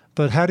back?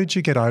 But how did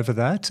you get over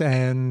that,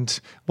 and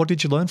what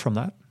did you learn from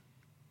that?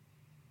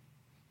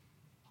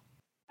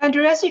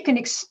 Andrew, as you can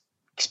expect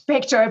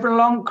over a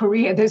long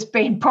career, there's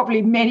been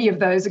probably many of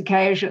those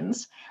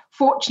occasions.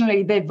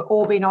 Fortunately, they've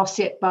all been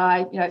offset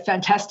by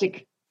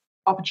fantastic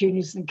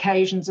opportunities and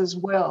occasions as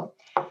well.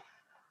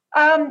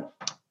 I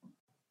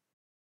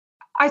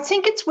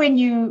think it's when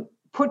you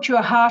put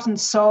your heart and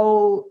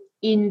soul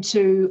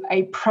into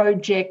a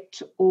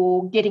project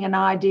or getting an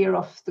idea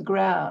off the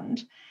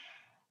ground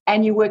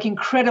and you work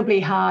incredibly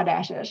hard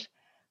at it.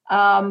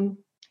 For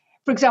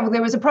example,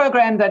 there was a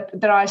program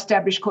that I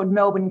established called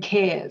Melbourne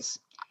Cares.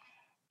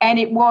 And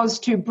it was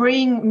to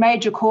bring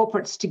major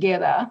corporates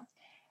together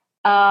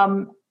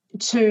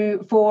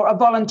for a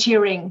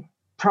volunteering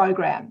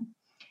program.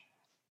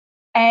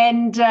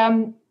 And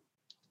I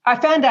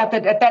found out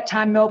that at that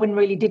time Melbourne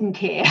really didn't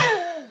care.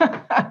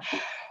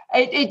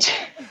 Did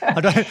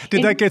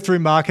that get through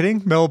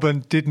marketing?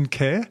 Melbourne didn't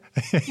care?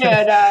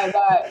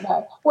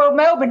 No. Well,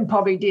 Melbourne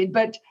probably did,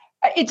 but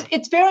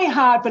it's very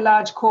hard for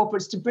large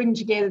corporates to bring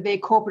together their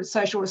corporate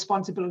social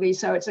responsibility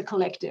so it's a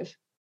collective,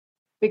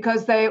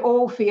 because they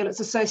all feel it's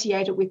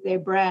associated with their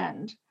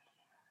brand.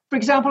 For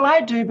example, I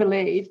do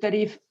believe that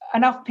if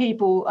enough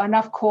people,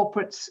 enough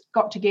corporates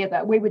got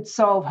together, we would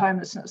solve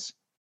homelessness.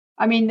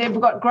 I mean,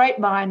 we've got great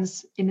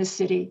minds in this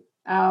city.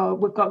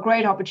 We've got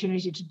great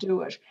opportunity to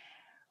do it.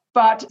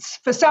 But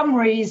for some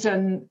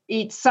reason,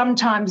 it's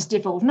sometimes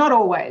difficult, not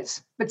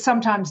always, but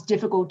sometimes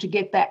difficult to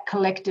get that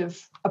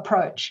collective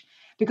approach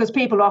because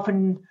people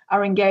often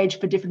are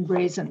engaged for different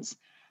reasons.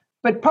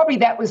 But probably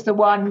that was the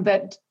one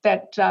that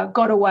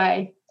got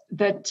away,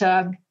 that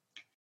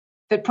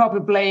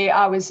probably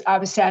I was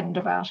saddened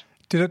about.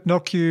 Did it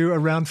knock you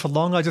around for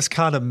long? I just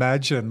can't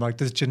imagine. Like,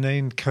 does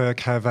Janine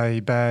Kirk have a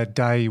bad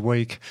day,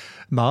 week,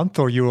 month,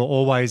 or you are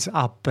always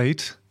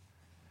upbeat?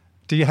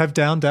 Do you have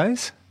down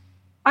days?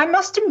 I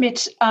must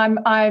admit, I'm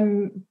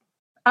an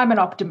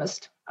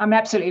optimist. I'm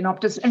absolutely an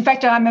optimist. In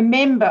fact, I'm a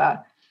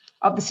member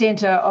of the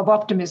Centre of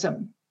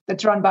Optimism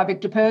that's run by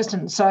Victor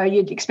Perston. So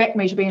you'd expect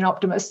me to be an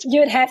optimist.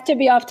 You'd have to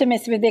be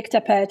optimist with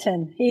Victor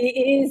Perston.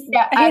 He's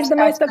the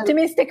most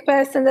optimistic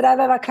person that I've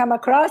ever come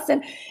across.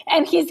 And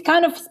he's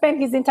kind of spent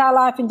his entire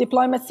life in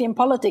diplomacy and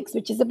politics,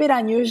 which is a bit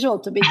unusual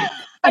to be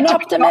an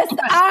optimist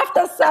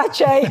after such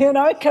a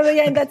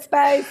career in that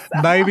space.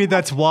 Maybe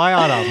that's why,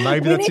 Anna.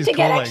 Maybe that's his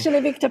calling. We need to get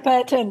actually Victor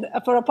Perston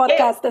for a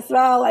podcast as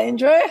well,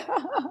 Andrew.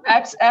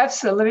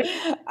 Absolutely.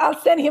 I'll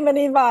send him an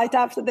invite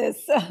after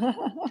this.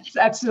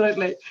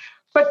 Absolutely.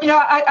 But,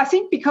 I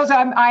think because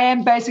I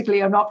am basically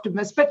an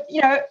optimist, but,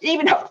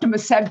 even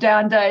optimists have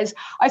down days.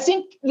 I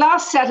think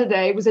last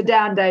Saturday was a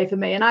down day for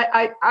me, and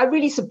I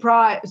really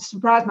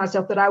surprised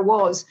myself that I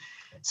was.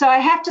 So I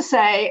have to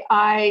say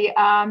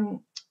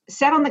I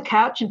sat on the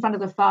couch in front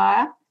of the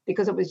fire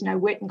because it was,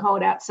 wet and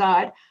cold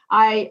outside.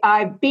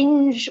 I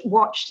binge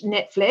watched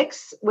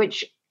Netflix,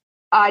 which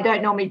I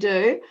don't normally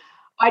do.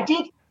 I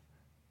did.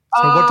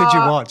 So what did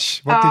you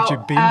watch? What did you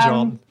binge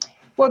on?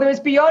 Well, there was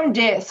Beyond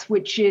Death,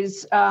 which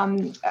is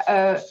After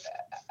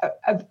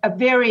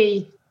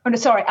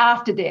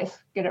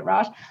Death, get it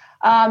right,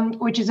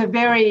 which is a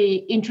very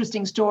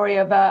interesting story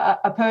of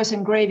a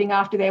person grieving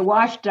after their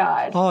wife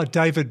died. Oh,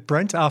 David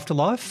Brent,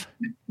 Afterlife?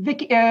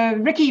 Ricky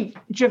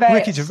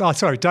Gervais.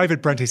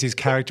 David Brent is his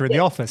character in The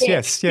Office.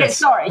 Yes.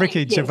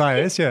 Ricky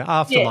Gervais,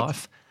 Afterlife.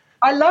 Yes.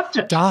 I loved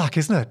it. Dark,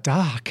 isn't it?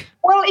 Dark.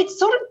 Well, it's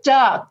sort of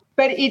dark,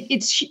 but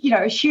it's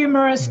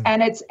humorous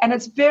and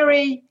it's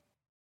very...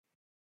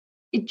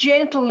 It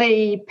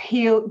gently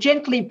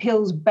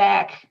peels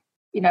back,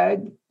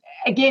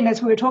 again,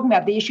 as we were talking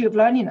about, the issue of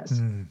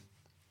loneliness.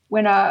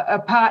 When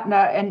a partner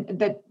and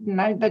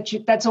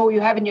that's all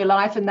you have in your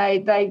life and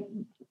they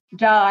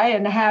die,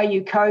 and how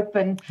you cope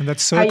and that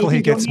circle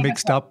he gets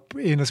mixed up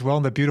in as well,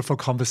 and the beautiful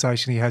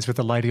conversation he has with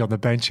the lady on the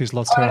bench who's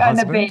lost her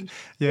husband.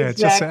 Yeah,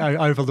 exactly. Just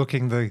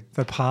overlooking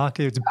the park.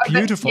 It's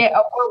beautiful.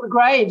 The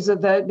graves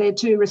of their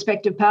two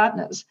respective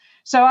partners.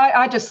 So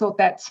I just thought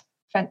that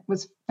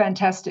was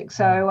fantastic.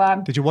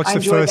 So did you watch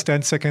the first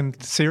and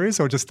second series,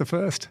 or just the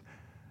first?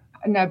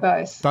 No,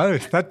 both.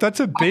 Both. That's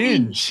a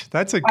binge.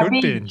 That's a good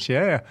binge.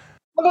 Yeah.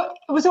 Well,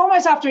 it was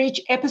almost after each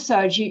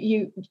episode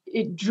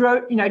it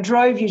drove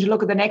you to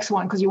look at the next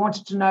one because you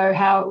wanted to know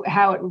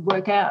how it would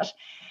work out.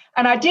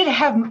 And I did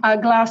have a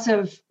glass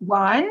of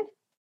wine,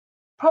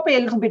 probably a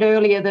little bit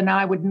earlier than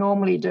I would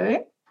normally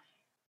do,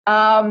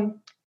 and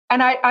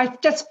I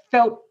just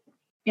felt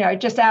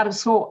just out of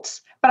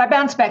sorts. But I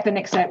bounced back the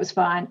next day. It was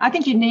fine. I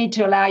think you need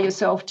to allow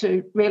yourself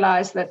to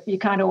realise that you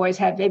can't always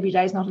have every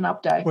day is not an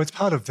up day. Well, it's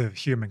part of the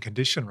human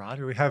condition, right?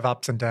 We have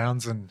ups and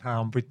downs and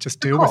we just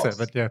deal with it.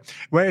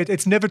 But,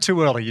 it's never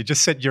too early. You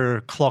just set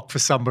your clock for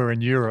somewhere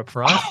in Europe,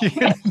 right?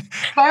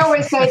 I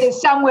always say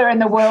there's somewhere in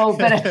the world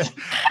that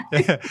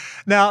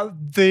it's... Now,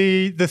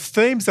 the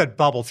themes that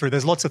bubble through,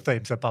 there's lots of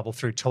themes that bubble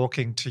through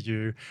talking to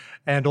you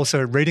and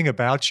also reading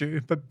about you,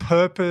 but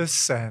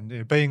purpose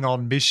and being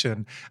on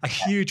mission are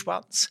huge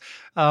ones.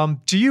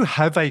 Do you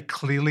have a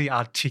clearly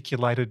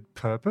articulated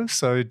purpose?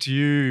 So do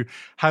you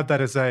have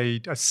that as a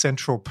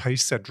central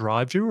piece that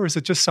drives you, or is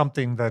it just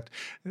something that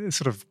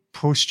sort of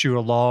pushed you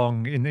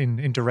along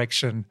in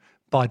direction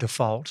by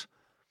default?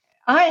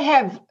 I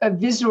have a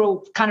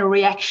visceral kind of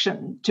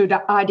reaction to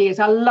the ideas.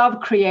 I love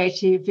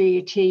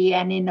creativity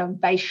and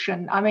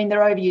innovation. I mean, they're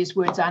overused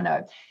words, I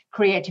know,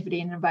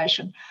 creativity and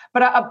innovation.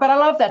 But I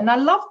love that. And I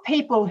love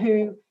people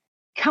who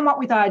come up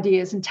with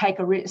ideas and take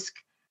a risk.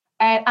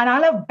 And I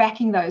love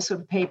backing those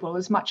sort of people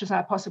as much as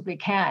I possibly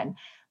can.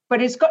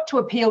 But it's got to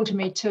appeal to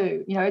me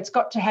too. It's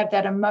got to have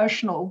that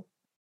emotional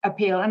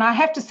appeal. And I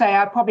have to say,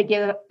 I probably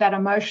get that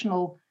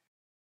emotional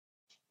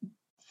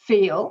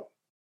feel.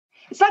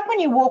 It's like when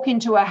you walk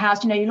into a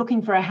house, you're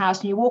looking for a house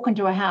and you walk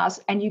into a house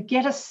and you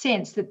get a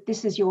sense that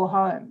this is your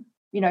home.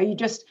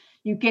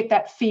 You get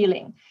that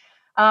feeling.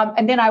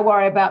 And then I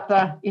worry about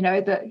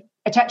the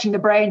attaching the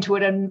brain to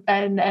it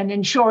and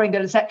ensuring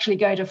that it's actually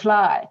going to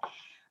fly.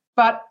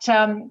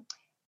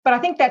 But I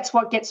think that's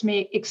what gets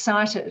me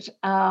excited.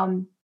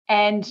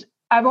 And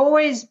I've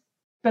always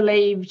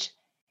believed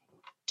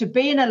to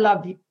be in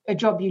a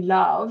job you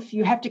love,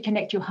 you have to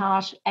connect your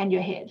heart and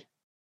your head.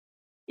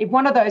 If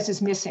one of those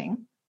is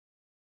missing,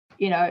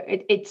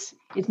 it's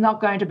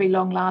not going to be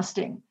long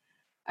lasting.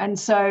 And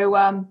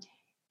so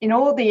in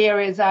all the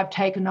areas I've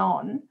taken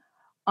on,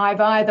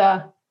 I've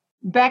either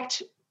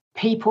backed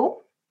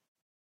people,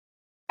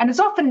 and it's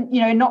often,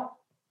 not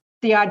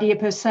the idea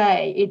per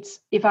se. It's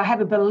if I have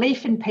a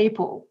belief in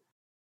people,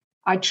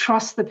 I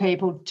trust the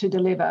people to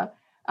deliver.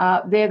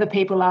 They're the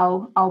people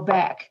I'll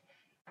back,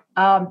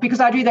 because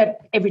I do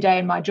that every day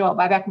in my job.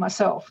 I back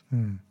myself.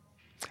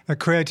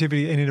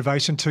 Creativity and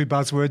innovation, 2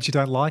 buzzwords you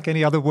don't like.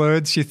 Any other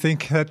words you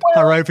think that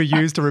are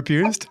overused or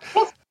abused?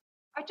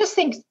 I just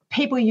think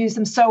people use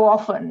them so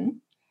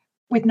often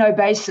with no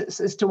basis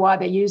as to why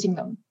they're using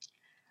them.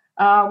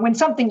 When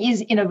something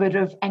is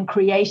innovative and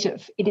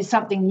creative, it is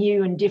something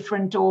new and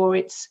different, or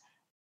it's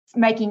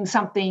making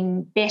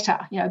something better,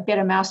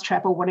 better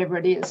mousetrap or whatever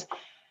it is.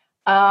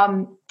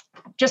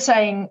 Just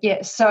saying,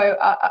 yes. So,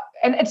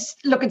 and it's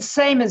the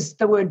same as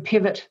the word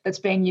pivot that's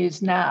being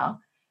used now.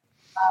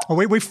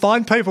 We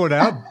find people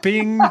now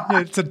being,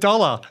 it's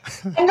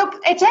 $1. And look,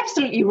 it's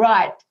absolutely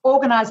right.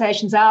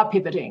 Organisations are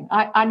pivoting.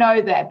 I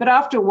know that. But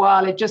after a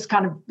while, it just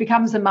kind of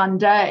becomes a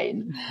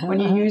mundane when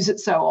you use it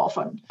so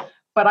often.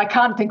 But I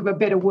can't think of a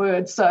better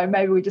word, so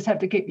maybe we just have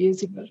to keep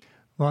using it.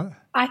 What?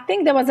 I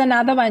think there was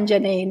another one,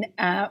 Janine,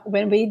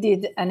 when we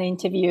did an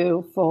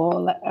interview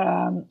for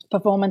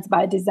Performance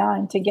by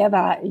Design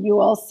together. You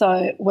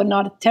also were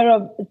not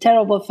a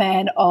terrible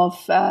fan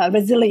of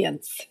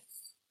resilience.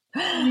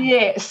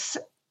 Yes.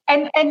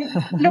 And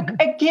look,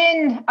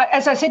 again,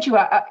 as I said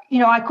to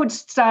you, I could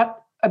start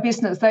a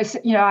business. I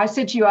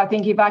said to you, I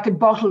think if I could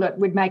bottle it,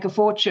 we'd make a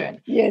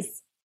fortune.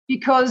 Yes.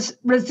 Because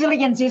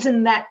resilience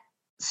isn't that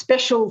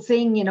special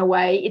thing in a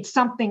way. It's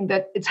something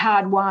that it's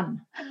hard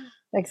won.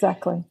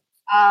 Exactly.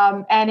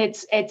 And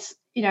it's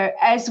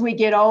as we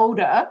get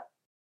older,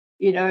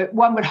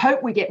 one would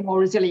hope we get more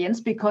resilience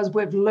because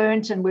we've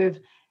learnt and we've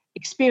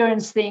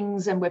experienced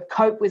things and we've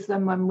coped with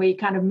them and we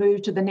kind of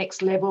move to the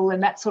next level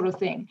and that sort of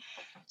thing.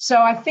 So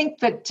I think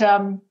that,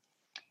 and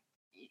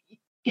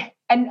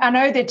I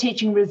know they're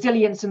teaching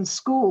resilience in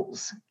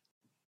schools,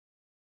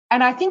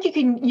 and I think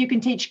you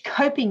can teach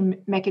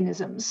coping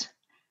mechanisms,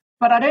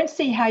 but I don't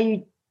see how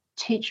you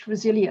teach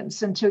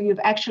resilience until you've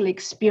actually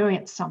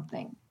experienced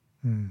something.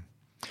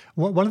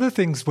 One of the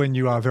things when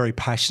you are very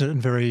passionate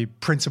and very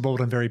principled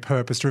and very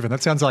purpose-driven,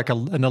 that sounds like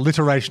an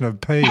alliteration of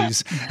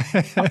P's,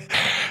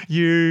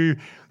 you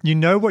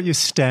know what you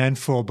stand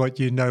for, but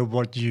you know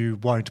what you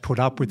won't put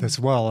up with as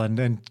well.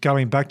 And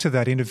going back to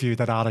that interview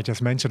that Arta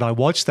just mentioned, I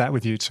watched that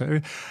with you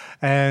two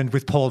and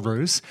with Paul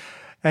Roos,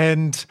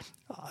 and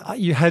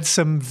you had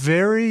some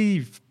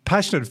very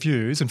passionate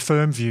views and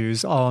firm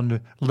views on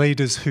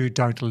leaders who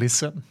don't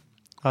listen.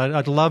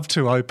 I'd love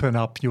to open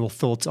up your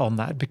thoughts on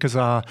that because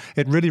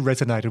it really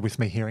resonated with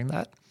me hearing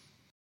that.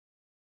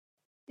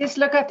 Yes,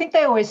 look, I think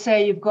they always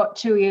say you've got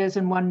 2 ears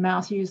and 1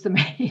 mouth. Use them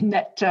in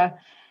that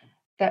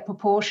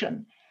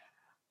proportion.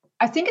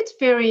 I think it's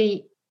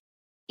very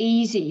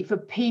easy for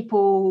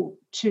people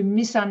to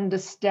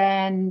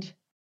misunderstand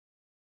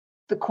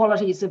the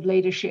qualities of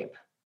leadership.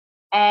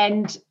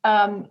 And,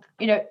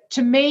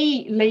 to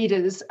me,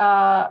 leaders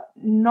are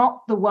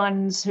not the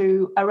ones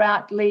who are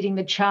out leading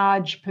the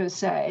charge per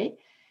se.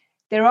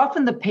 They're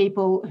often the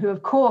people who,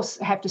 of course,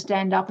 have to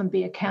stand up and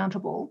be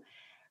accountable,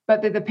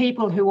 but they're the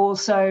people who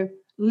also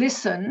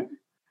listen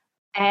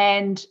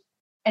and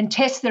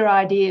test their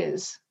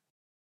ideas.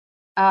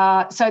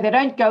 So they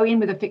don't go in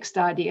with a fixed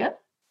idea.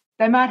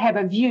 They might have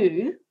a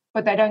view,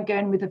 but they don't go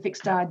in with a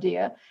fixed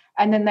idea.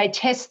 And then they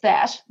test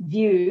that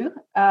view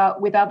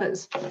with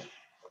others.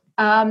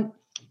 And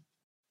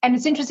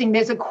it's interesting.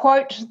 There's a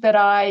quote that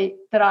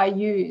I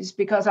use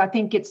because I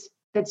think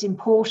that's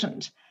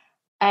important.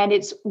 And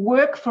it's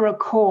work for a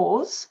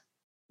cause,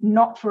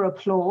 not for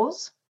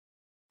applause.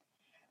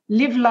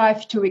 Live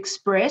life to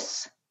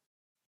express,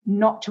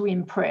 not to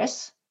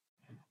impress.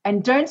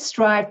 And don't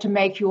strive to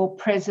make your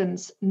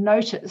presence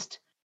noticed,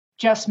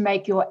 just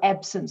make your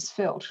absence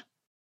felt.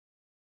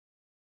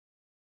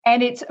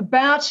 And it's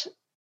about,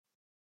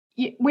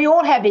 we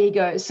all have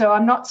egos, so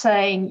I'm not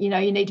saying, you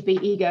need to be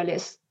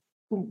egoless.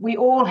 We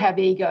all have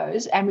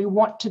egos and we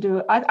want to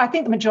do, I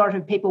think the majority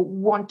of people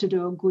want to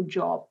do a good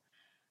job.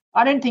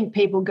 I don't think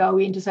people go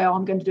in to say,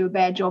 I'm going to do a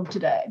bad job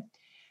today.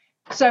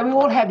 So we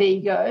all have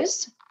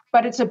egos,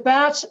 but it's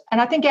about, and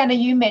I think, Anna,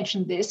 you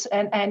mentioned this,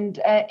 and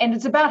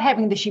it's about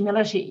having the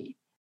humility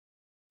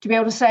to be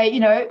able to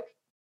say,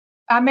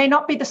 I may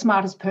not be the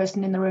smartest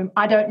person in the room.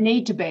 I don't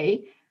need to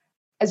be,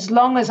 as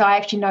long as I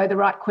actually know the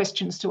right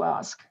questions to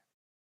ask.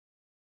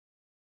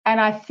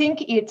 And I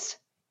think it's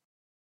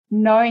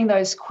knowing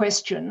those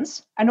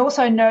questions and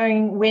also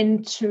knowing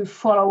when to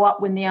follow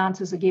up when the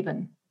answers are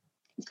given.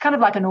 It's kind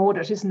of like an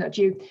audit, isn't it?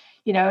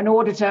 An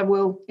auditor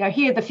will,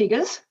 here are the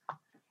figures,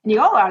 and you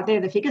go, oh, they're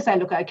the figures, they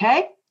look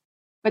okay.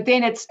 But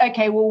then it's,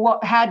 okay, well,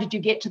 how did you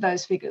get to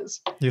those figures?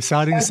 You're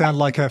starting to sound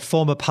like a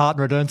former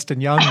partner at Ernst &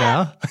 Young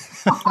now.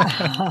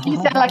 You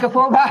sound like a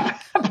former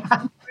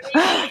partner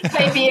at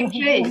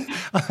KPMG.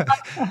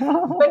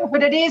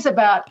 But it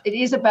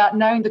is about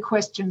knowing the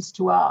questions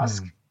to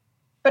ask.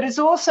 But it's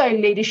also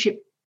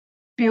leadership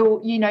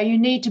build, you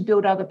need to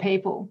build other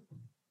people.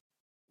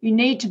 You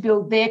need to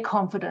build their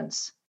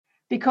confidence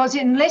Because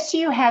unless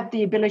you have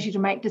the ability to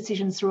make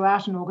decisions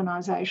throughout an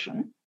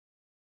organisation,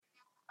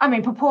 I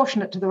mean,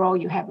 proportionate to the role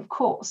you have, of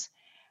course,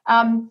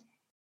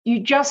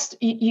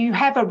 you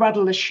have a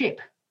rudderless ship.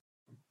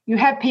 You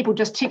have people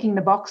just ticking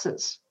the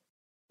boxes.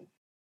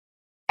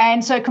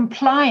 And so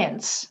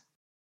compliance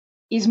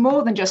is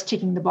more than just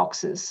ticking the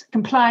boxes.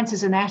 Compliance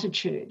is an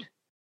attitude.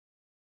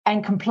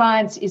 And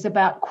compliance is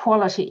about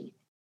quality.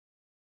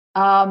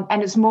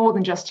 And it's more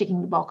than just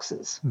ticking the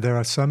boxes. There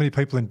are so many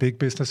people in big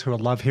business who will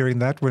love hearing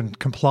that. When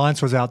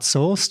compliance was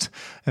outsourced,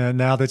 and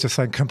now they're just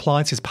saying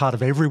compliance is part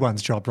of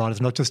everyone's job, right?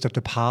 It's not just a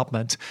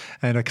department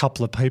and a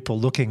couple of people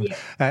looking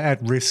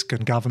at risk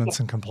and governance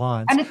and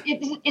compliance. And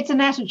it's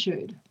an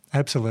attitude.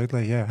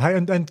 Absolutely, yeah. Hey,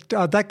 and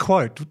that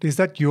quote, is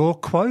that your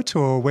quote,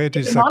 or where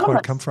does that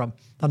quote come from?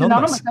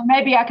 Anonymous.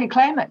 Maybe I could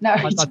claim it. No,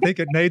 I think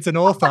it needs an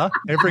author.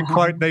 Every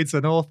quote needs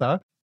an author.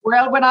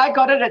 Well, when I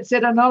got it, it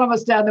said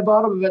anonymous down the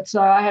bottom of it,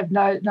 so I have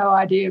no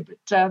idea.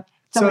 But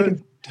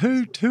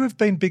who have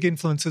been big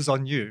influences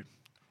on you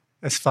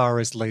as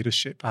far as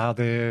leadership? Are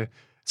there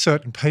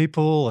certain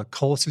people or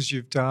courses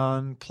you've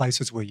done,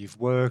 places where you've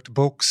worked,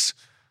 books,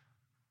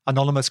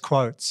 anonymous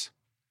quotes?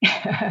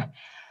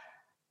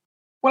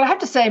 Well, I have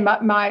to say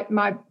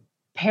my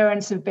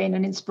parents have been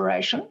an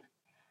inspiration.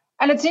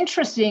 And it's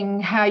interesting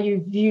how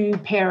you view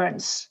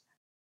parents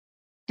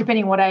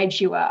depending what age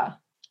you are.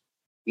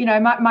 You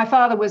know, my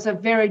father was a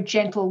very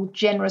gentle,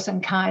 generous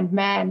and kind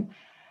man.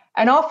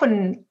 And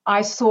often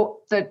I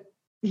thought that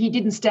he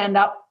didn't stand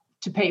up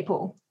to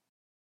people.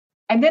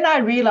 And then I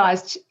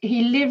realised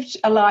he lived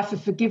a life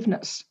of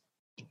forgiveness.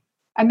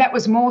 And that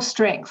was more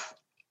strength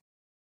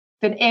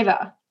than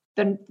ever,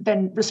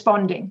 than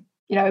responding,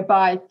 you know,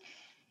 by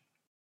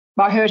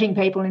hurting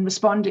people and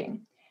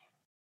responding.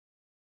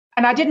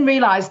 And I didn't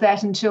realise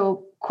that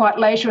until quite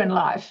later in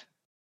life.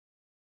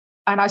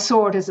 And I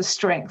saw it as a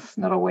strength,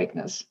 not a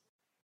weakness.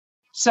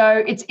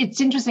 So it's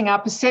interesting, our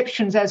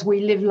perceptions as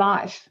we live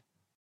life.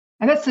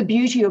 And that's the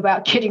beauty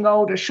about getting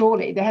older,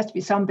 surely. There has to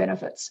be some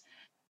benefits.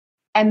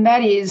 And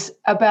that is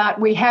about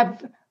we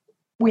have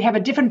a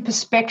different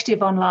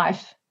perspective on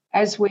life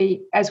as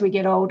we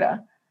get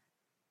older.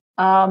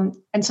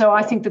 And so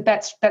I think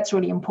that's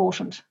really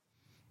important.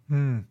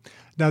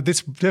 Now,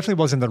 this definitely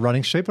was in the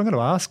running sheet. I'm going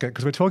to ask it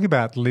because we're talking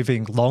about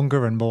living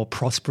longer and more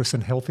prosperous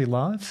and healthy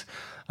lives.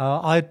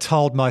 I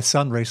told my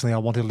son recently I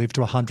wanted to live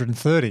to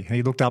 130, and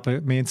he looked up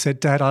at me and said,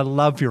 "Dad, I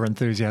love your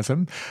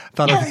enthusiasm,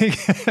 but I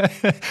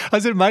think," I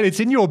said, "Mate, it's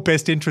in your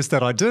best interest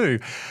that I do."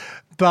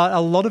 But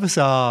a lot of us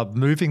are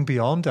moving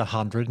beyond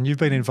 100, and you've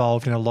been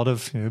involved in a lot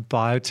of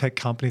biotech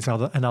companies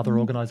and other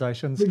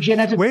organisations.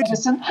 Regenerative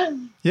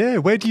medicine. Yeah,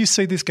 where do you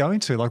see this going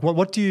to? Like,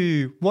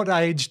 what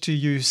age do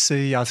you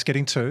see us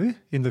getting to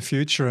in the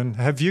future? And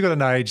have you got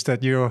an age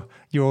that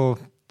you're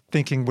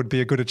thinking would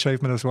be a good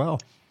achievement as well?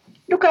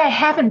 Look, I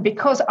haven't,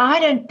 because I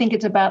don't think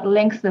it's about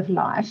length of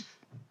life.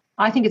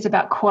 I think it's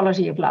about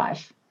quality of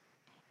life.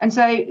 And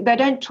so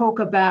they talk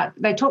about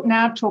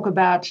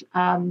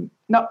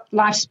not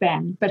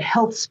lifespan, but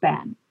health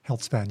span.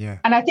 Health span, yeah.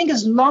 And I think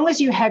as long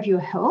as you have your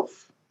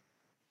health,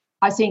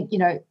 I think,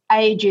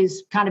 age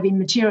is kind of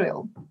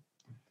immaterial.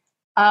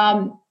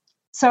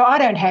 So I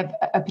don't have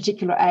a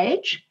particular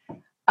age.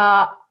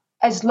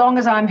 As long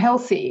as I'm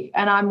healthy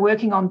and I'm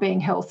working on being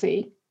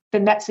healthy,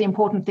 then that's the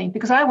important thing,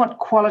 because I want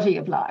quality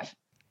of life.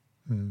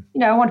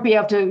 I want to be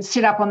able to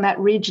sit up on that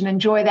ridge and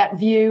enjoy that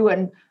view,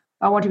 and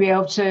I want to be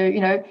able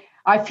to,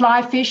 I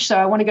fly fish, so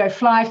I want to go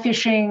fly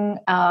fishing.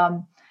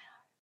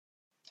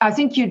 I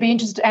think you'd be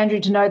interested, Andrew,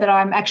 to know that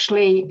I'm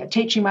actually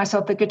teaching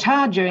myself the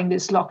guitar during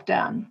this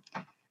lockdown.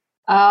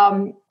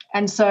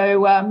 And so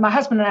my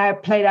husband and I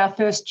played our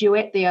first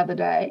duet the other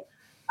day.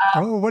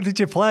 What did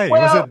you play?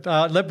 Well,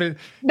 Was it?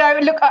 No,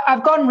 look,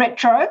 I've gone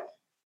retro.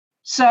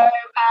 So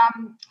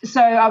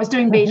I was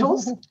doing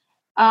Beatles,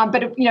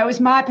 but it was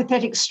my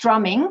pathetic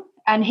strumming,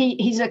 and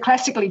he's a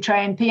classically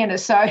trained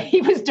pianist, so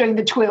he was doing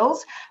the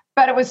twills.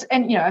 But it was,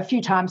 and a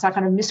few times I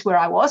kind of missed where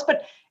I was,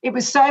 but it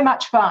was so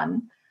much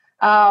fun.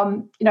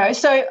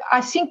 So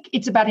I think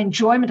it's about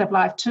enjoyment of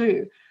life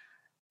too.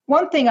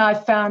 One thing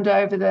I've found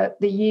over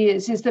the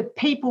years is that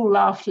people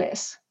laugh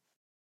less.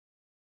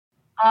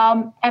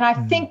 And I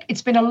think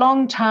it's been a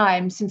long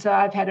time since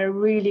I've had a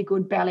really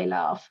good belly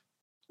laugh.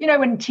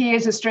 When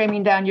tears are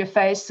streaming down your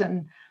face,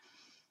 and,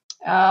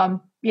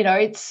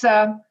 it's,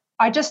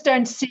 I just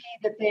don't see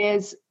that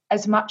there's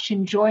as much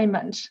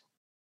enjoyment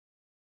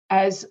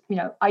as,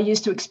 I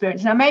used to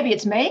experience. Now, maybe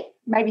it's me.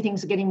 Maybe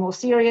things are getting more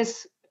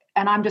serious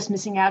and I'm just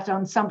missing out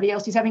on somebody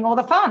else who's having all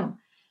the fun.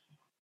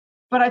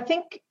 But I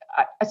think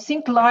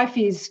life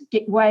is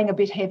weighing a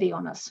bit heavy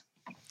on us.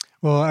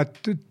 Well,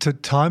 to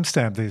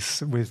timestamp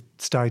this with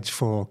stage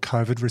 4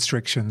 COVID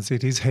restrictions,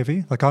 it is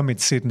heavy. Like, I'm in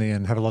Sydney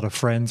and have a lot of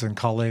friends and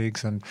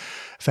colleagues and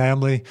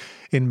family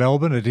in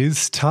Melbourne. It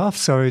is tough.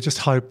 So I just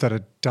hope that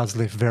it does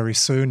lift very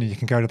soon and you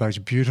can go to those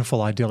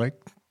beautiful, idyllic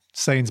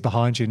scenes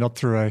behind you, not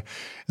through a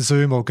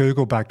Zoom or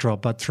Google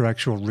backdrop, but through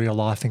actual real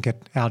life, and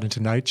get out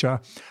into nature.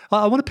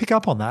 I want to pick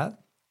up on that.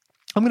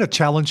 I'm going to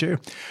challenge you.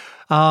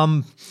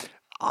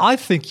 I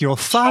think you're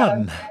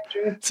fun.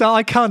 So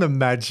I can't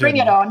imagine. Bring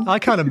it on. I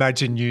can't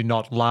imagine you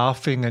not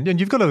laughing. And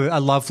you've got a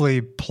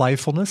lovely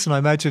playfulness, and I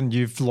imagine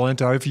you've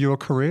learned over your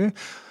career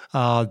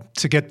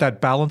to get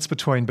that balance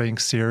between being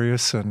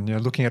serious and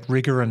looking at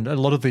rigour. And a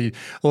lot of the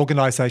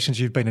organisations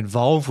you've been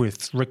involved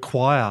with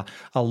require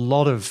a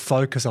lot of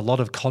focus, a lot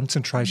of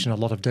concentration, a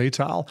lot of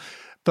detail.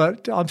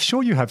 But I'm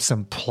sure you have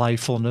some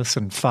playfulness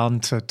and fun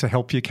to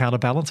help you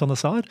counterbalance on the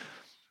side.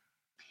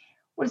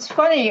 Well, it's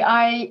funny.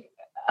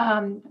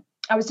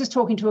 I was just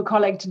talking to a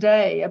colleague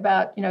today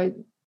about,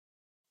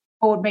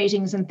 board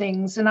meetings and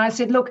things. And I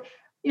said, look,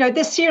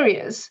 they're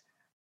serious,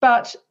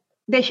 but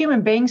they're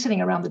human beings sitting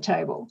around the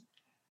table.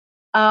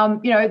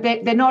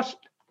 They're not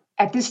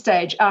at this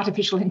stage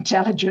artificial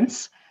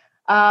intelligence.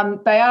 They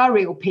are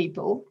real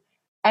people.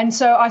 And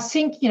so I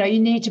think, you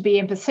need to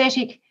be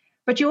empathetic,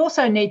 but you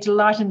also need to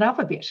lighten it up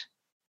a bit.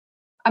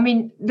 I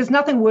mean, there's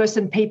nothing worse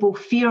than people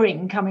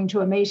fearing coming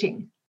to a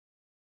meeting,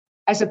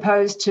 as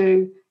opposed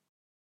to,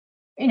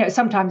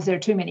 sometimes there are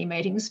too many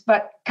meetings,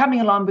 but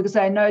coming along because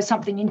they know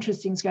something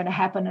interesting is going to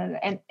happen,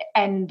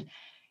 and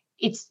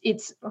it's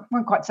I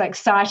won't quite say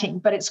exciting,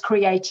 but it's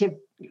creative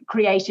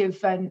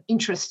and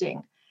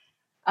interesting.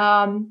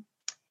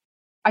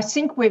 I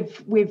think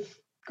we've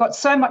got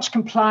so much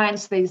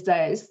compliance these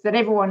days that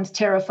everyone's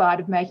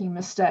terrified of making a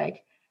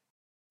mistake,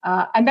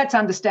 and that's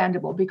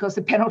understandable because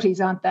the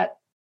penalties aren't that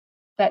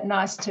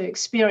nice to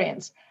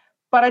experience.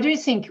 But I do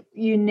think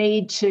you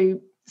need to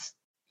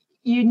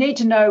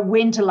know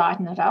when to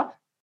lighten it up,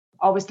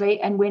 obviously,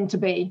 and when to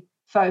be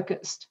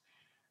focused.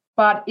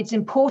 But it's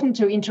important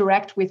to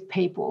interact with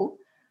people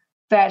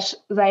that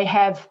they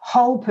have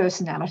whole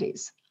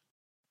personalities.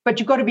 But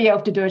you've got to be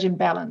able to do it in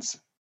balance.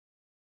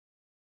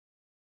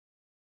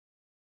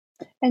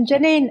 And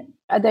Janine,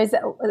 there's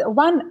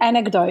one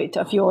anecdote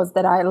of yours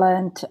that I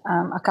learned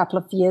a couple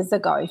of years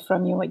ago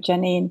from you,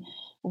 Janine,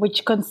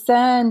 which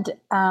concerned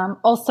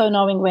also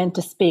knowing when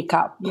to speak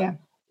up,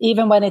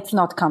 even when it's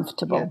not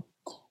comfortable. Yeah.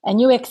 And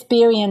you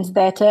experienced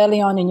that early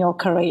on in your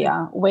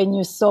career when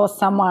you saw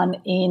someone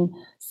in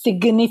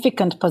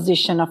significant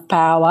position of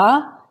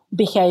power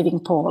behaving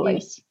poorly.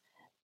 Yes.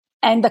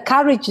 And the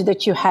courage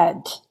that you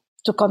had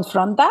to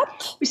confront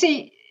that. You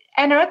see,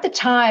 Anna, at the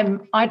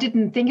time, I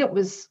didn't think it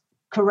was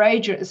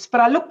courageous,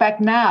 but I look back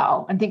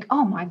now and think,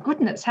 oh my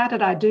goodness, how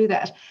did I do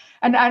that?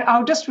 And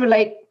I'll just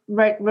relate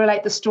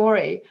the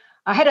story.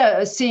 I had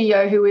a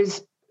CEO who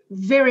was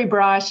very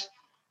bright,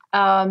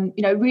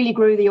 really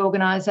grew the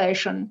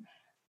organisation.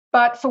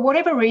 But for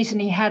whatever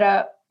reason, he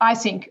had I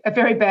think, a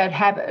very bad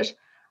habit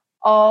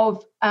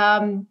of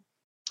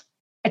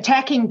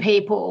attacking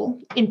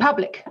people in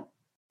public,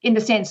 in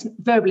the sense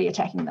verbally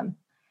attacking them.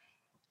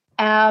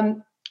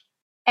 And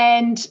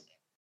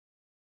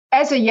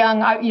as a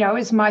young,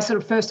 as my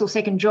sort of first or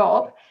second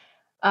job,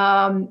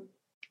 I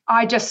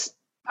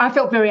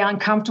felt very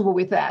uncomfortable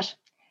with that.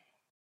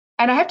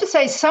 And I have to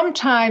say,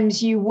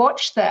 sometimes you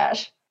watch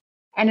that,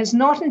 and it's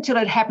not until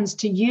it happens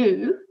to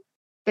you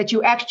that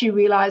you actually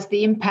realise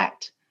the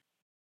impact.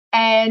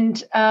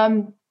 And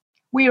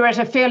we were at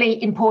a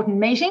fairly important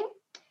meeting,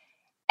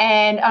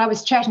 and I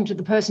was chatting to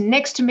the person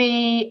next to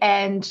me,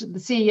 and the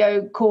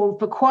CEO called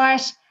for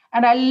quiet,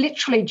 and I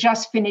literally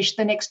just finished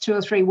the next 2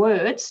 or 3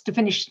 words to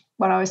finish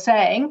what I was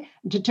saying,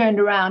 and to turn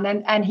around,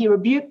 and he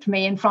rebuked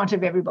me in front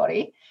of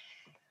everybody.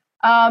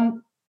 Now,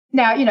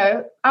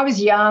 I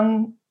was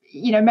young,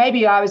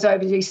 maybe I was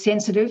overly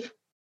sensitive,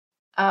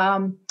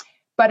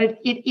 but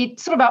it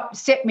sort of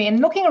upset me. And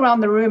looking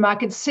around the room, I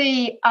could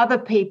see other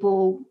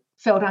people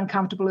felt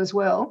uncomfortable as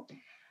well.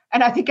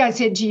 And I think I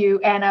said to you,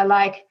 Anna,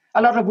 like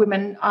a lot of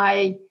women,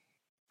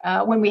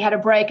 when we had a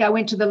break, I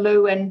went to the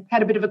loo and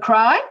had a bit of a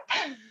cry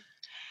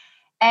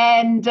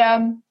and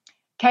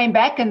came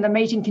back, and the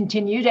meeting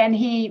continued, and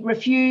he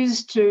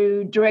refused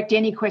to direct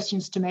any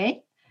questions to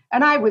me.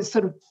 And I was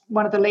sort of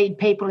one of the lead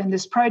people in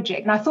this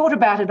project. And I thought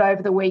about it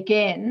over the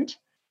weekend,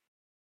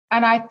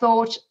 and I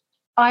thought,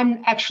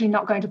 I'm actually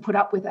not going to put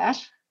up with that.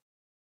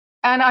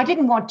 And I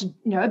didn't want to,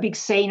 a big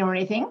scene or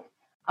anything.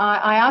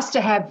 I asked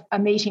to have a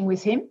meeting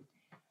with him.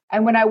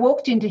 And when I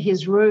walked into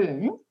his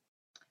room,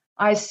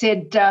 I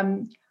said,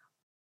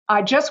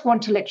 I just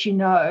want to let you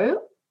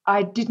know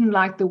I didn't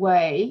like the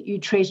way you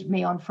treated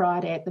me on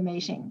Friday at the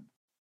meeting.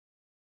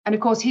 And,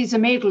 of course, his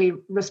immediate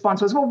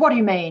response was, well, what do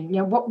you mean?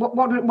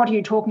 What are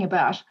you talking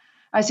about?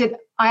 I said,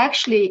 I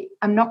actually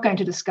am not going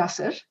to discuss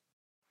it.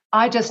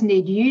 I just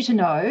need you to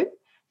know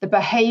the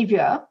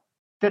behaviour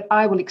that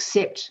I will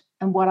accept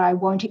and what I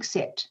won't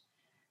accept.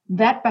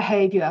 That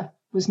behaviour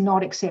was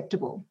not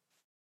acceptable.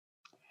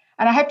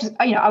 And I have to,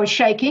 I was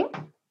shaking.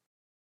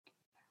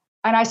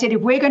 And I said,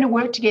 if we're going to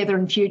work together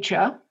in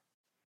future,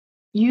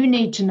 you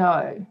need to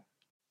know,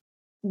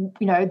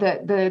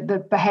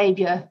 the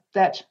behaviour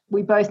that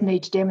we both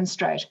need to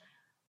demonstrate.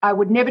 I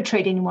would never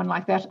treat anyone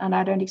like that, and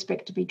I don't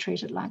expect to be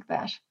treated like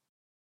that.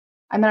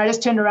 And then I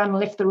just turned around and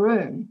left the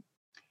room.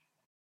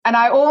 And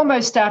I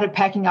almost started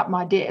packing up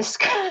my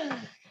desk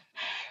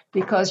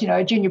because,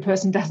 a junior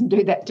person doesn't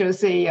do that to a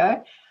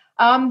CEO.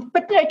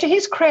 But to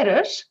his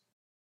credit,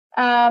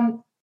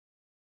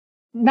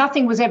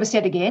 nothing was ever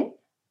said again.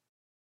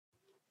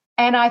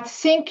 And I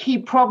think he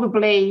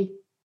probably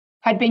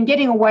had been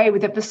getting away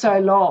with it for so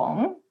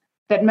long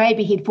that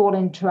maybe he'd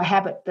fallen into a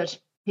habit that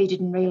he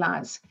didn't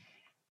realise.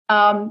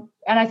 And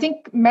I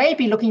think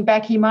maybe looking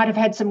back, he might have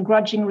had some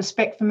grudging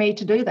respect for me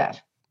to do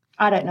that.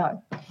 I don't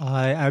know.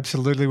 I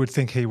absolutely would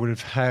think he would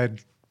have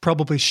had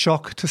probably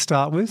shock to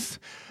start with.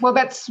 Well,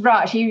 that's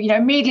right. He,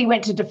 immediately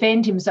went to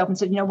defend himself and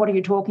said, what are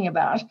you talking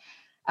about?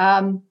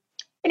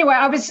 Anyway,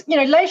 I was,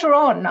 later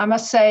on, I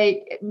must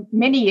say,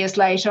 many years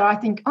later, I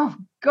think, oh,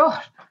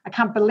 God, I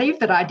can't believe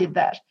that I did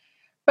that.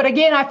 But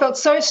again, I felt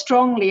so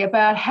strongly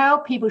about how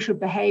people should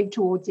behave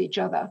towards each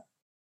other.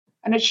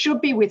 And it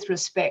should be with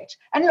respect.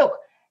 And look,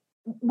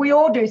 we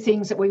all do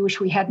things that we wish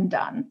we hadn't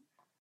done.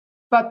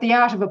 But the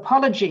art of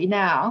apology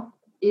now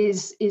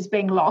is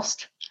being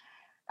lost.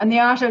 And the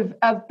art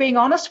of being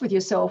honest with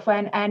yourself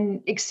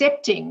and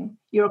accepting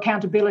your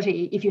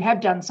accountability if you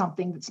have done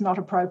something that's not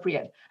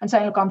appropriate and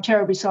saying, look, I'm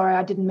terribly sorry,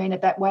 I didn't mean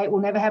it that way. It will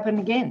never happen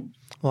again.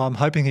 Well, I'm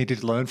hoping he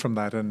did learn from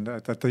that and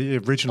that the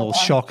original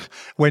shock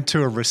went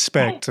to a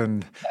respect.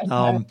 And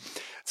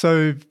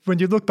so when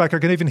you look back, I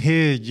can even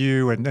hear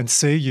you and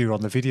see you on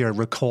the video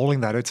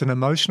recalling that. It's an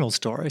emotional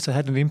story, so it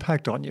had an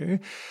impact on you.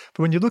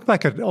 But when you look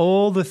back at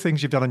all the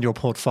things you've done in your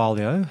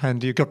portfolio,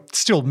 and you've got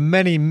still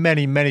many,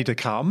 many, many to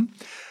come,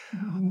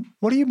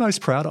 what are you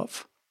most proud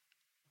of?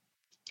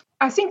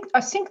 I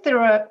think there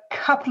are a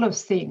couple of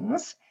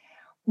things.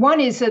 One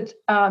is that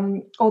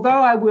although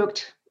I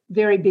worked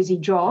very busy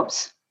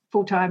jobs,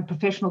 full-time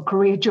professional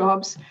career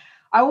jobs,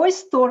 I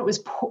always thought it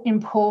was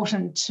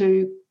important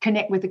to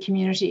connect with the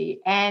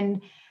community.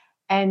 And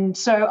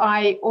so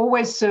I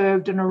always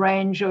served on a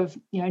range of,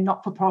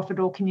 not-for-profit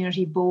or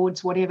community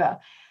boards, whatever.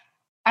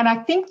 And I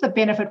think the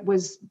benefit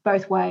was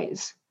both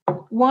ways.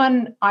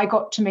 One, I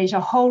got to meet a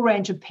whole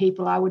range of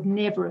people I would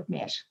never have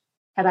met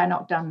had I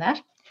not done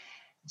that.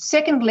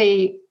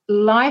 Secondly,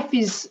 life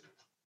is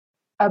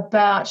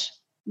about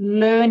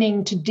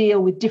learning to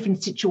deal with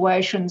different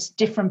situations,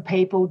 different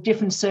people,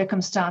 different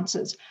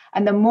circumstances.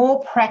 And the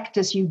more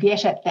practice you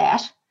get at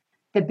that,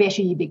 the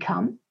better you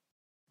become.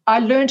 I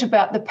learned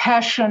about the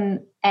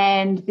passion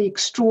and the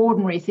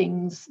extraordinary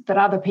things that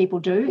other people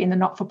do in the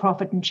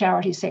not-for-profit and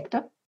charity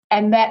sector.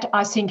 And that,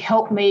 I think,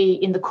 helped me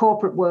in the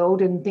corporate world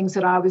and things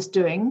that I was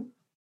doing.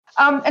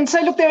 And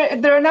so, look,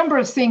 there are a number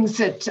of things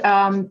that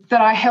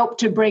I helped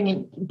to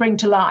bring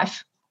to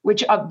life,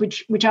 which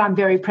I'm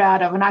very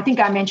proud of. And I think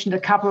I mentioned a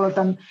couple of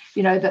them.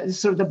 The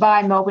sort of the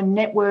Buy Melbourne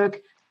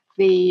Network,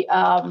 the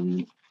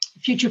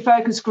Future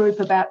Focus Group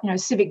about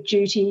civic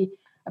duty,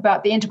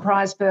 about the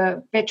Enterprise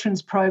for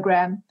Veterans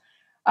program.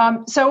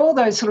 So all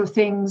those sort of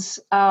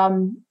things,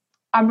 I'm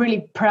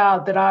really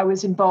proud that I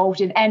was involved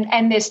in,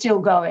 and they're still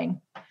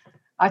going.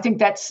 I think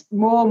that's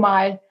more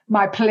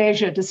my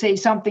pleasure to see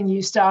something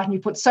you start and you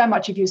put so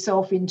much of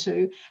yourself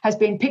into has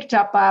been picked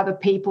up by other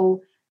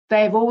people.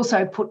 They've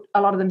also put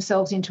a lot of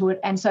themselves into it,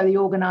 and so the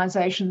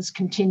organisations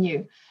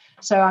continue.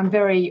 So I'm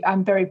very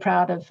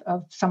proud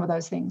of some of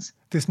those things.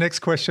 This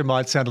next question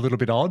might sound a little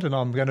bit odd, and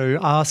I'm going to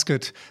ask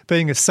it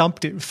being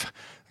assumptive.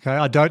 Okay,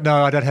 I don't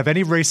know. I don't have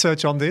any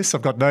research on this.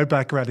 I've got no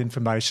background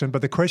information.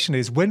 But the question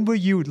is, when were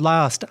you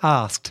last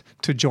asked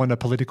to join a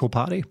political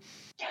party?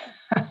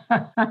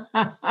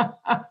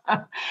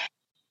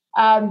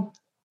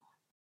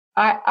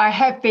 I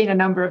have been a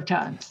number of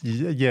times.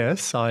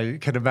 Yes, I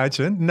can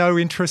imagine. No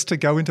interest to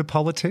go into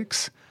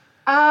politics?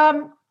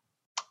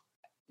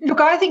 Look,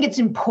 I think it's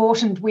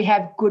important we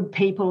have good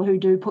people who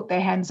do put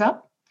their hands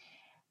up,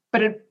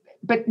 but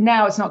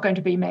now it's not going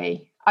to be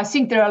me. I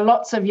think there are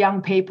lots of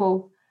young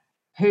people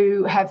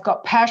who have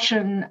got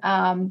passion,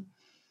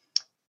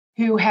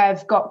 who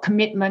have got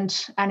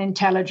commitment and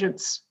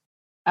intelligence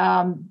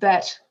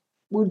that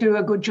will do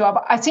a good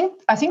job. I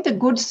think the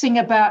good thing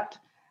about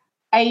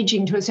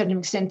aging to a certain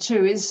extent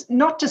too is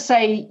not to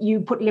say you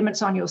put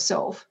limits on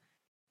yourself,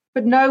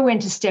 but know when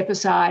to step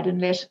aside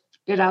and let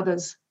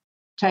others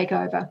take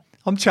over.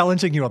 I'm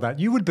challenging you on that.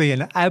 You would be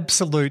an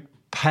absolute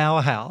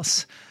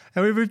powerhouse.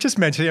 And we've just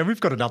mentioned,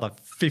 we've got another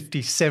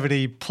 50,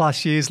 70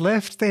 plus years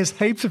left. There's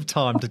heaps of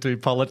time to do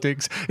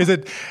politics. Is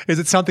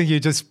it something you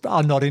just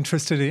are not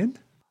interested in?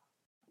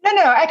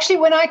 No. Actually,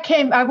 when I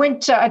came,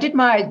 I did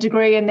my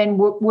degree and then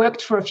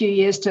worked for a few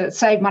years to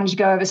save money to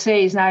go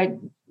overseas. And I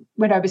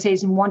went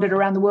overseas and wandered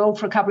around the world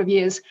for a couple of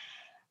years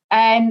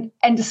and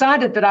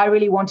decided that I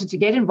really wanted to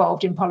get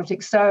involved in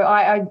politics. So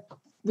I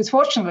was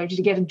fortunate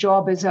to get a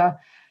job as a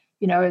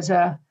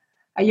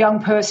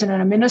young person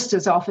in a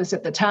minister's office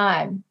at the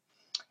time.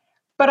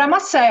 But I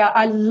must say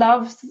I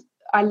love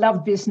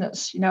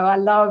business. I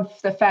love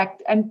the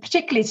fact, and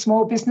particularly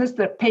small business,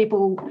 that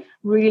people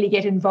really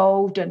get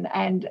involved and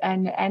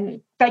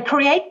they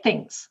create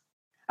things.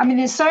 I mean,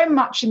 there's so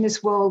much in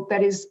this world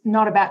that is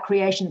not about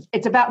creation.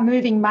 It's about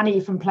moving money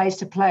from place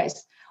to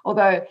place.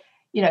 Although,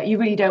 you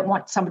really don't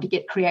want somebody to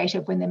get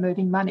creative when they're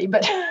moving money,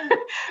 but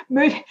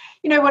you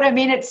know what I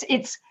mean?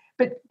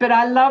 But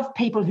I love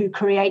people who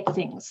create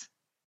things,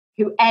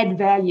 who add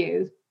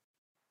value.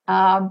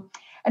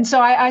 And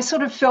so I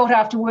sort of felt,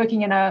 after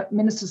working in a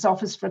minister's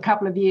office for a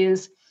couple of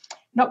years,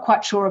 not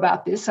quite sure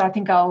about this. So I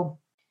think I'll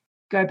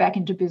go back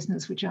into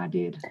business, which I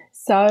did.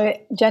 So,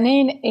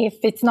 Janine, if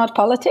it's not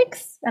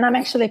politics, and I'm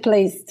actually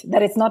pleased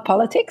that it's not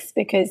politics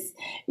because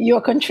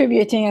you're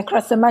contributing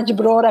across a much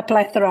broader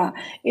plethora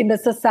in the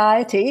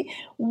society,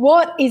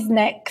 what is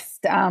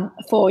next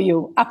for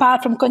you,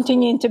 apart from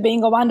continuing to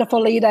being a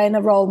wonderful leader and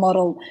a role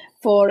model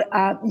for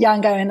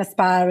younger and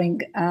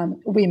aspiring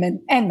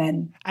women and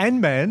men?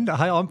 And men.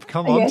 I'm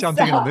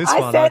jumping in on this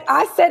one.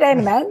 I said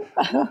and men.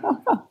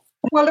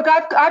 Well, look,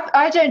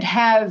 I don't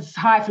have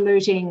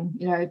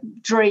highfalutin,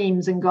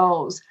 dreams and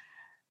goals,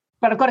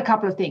 but I've got a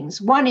couple of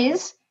things. One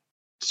is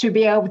to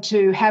be able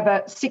to have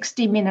a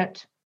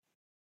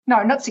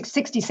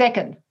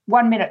 60-second,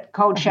 1 minute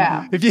cold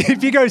shower.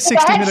 If you go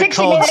 60-minute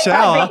cold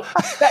shower,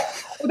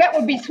 that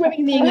would be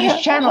swimming the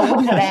English Channel,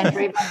 wouldn't it,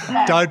 Andrew?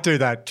 Don't do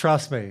that.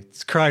 Trust me,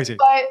 it's crazy.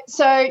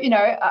 So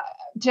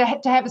to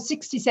have a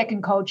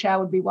 60-second cold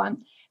shower would be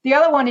one. The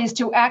other one is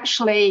to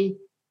actually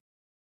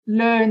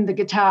learn the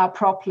guitar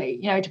properly,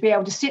 to be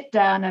able to sit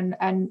down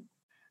and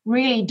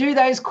really do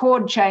those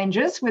chord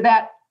changes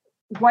without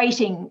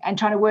waiting and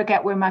trying to work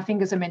out where my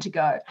fingers are meant to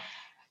go.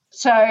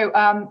 So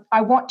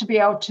I want to be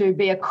able to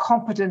be a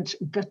competent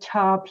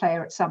guitar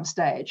player at some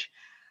stage.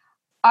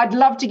 I'd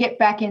love to get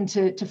back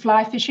into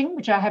fly fishing,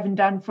 which I haven't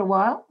done for a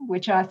while,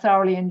 which I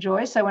thoroughly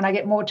enjoy. So when I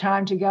get more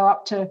time to go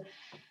up to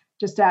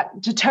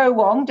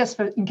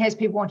Towong, in case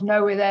people want to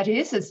know where that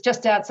is, it's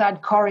just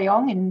outside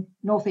Corryong in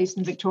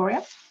northeastern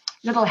Victoria.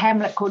 Little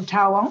hamlet called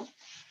Towong.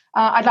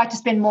 I'd like to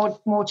spend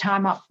more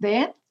time up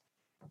there.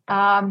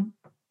 I'd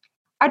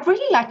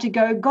really like to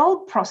go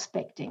gold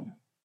prospecting.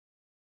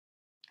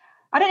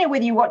 I don't know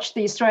whether you watch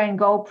the Australian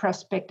Gold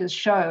Prospectors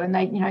show and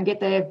they,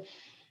 get their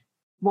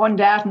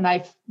wand out and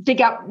they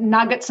dig up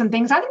nuggets and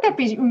things. I think that'd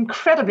be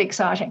incredibly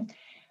exciting,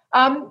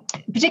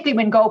 particularly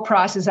when gold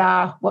prices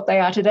are what they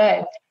are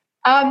today.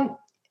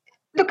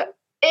 Look,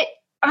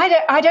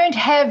 I don't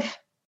have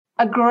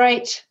a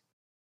great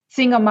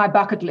thing on my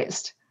bucket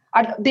list.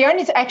 I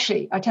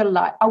tell a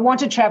lie. I want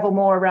to travel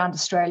more around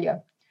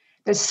Australia.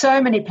 There's so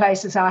many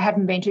places I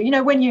haven't been to.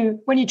 When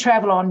you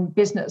travel on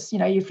business,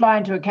 you fly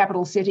into a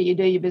capital city, you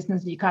do your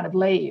business, and you kind of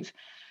leave.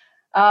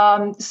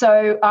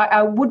 So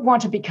I would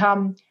want to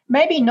become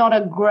maybe not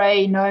a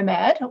grey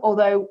nomad,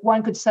 although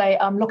one could say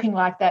I'm looking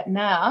like that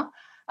now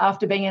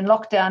after being in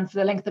lockdown for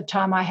the length of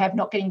time I have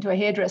not getting to a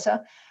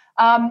hairdresser.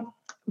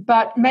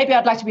 But maybe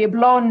I'd like to be a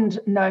blonde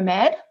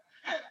nomad.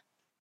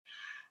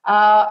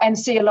 And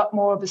see a lot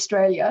more of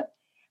Australia.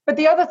 But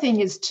the other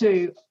thing is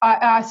too,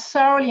 I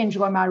thoroughly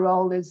enjoy my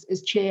role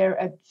as chair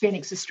at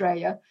Phoenix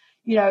Australia.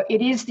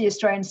 It is the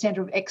Australian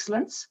Centre of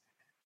Excellence.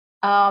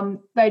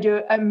 They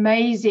do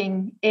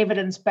amazing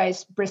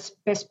evidence-based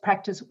best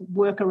practice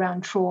work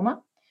around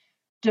trauma,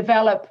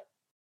 develop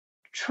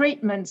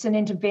treatments and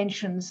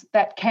interventions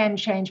that can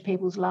change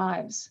people's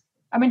lives.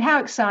 I mean,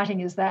 how exciting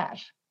is that?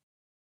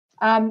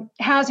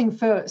 Housing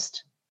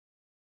First.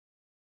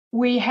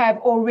 We have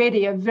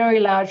already a very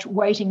large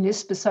waiting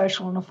list for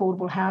social and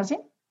affordable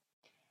housing.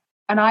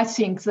 And I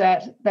think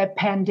that that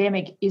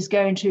pandemic is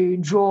going to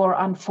draw,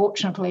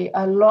 unfortunately,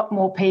 a lot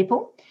more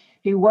people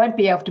who won't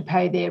be able to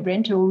pay their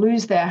rent, who will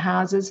lose their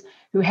houses,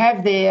 who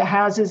have their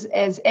houses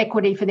as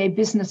equity for their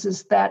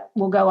businesses that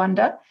will go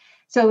under.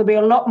 So there'll be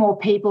a lot more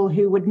people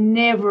who would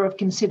never have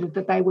considered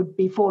that they would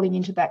be falling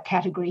into that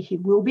category who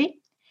will be.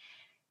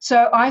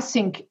 So I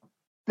think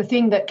the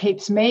thing that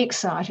keeps me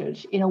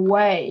excited, in a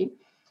way,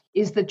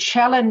 is the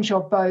challenge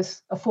of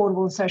both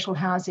affordable and social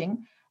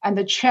housing and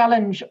the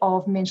challenge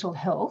of mental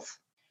health,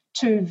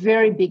 two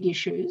very big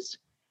issues,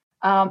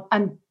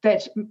 and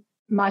that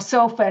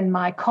myself and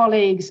my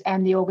colleagues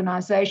and the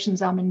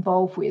organisations I'm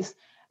involved with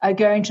are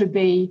going to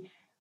be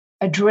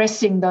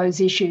addressing those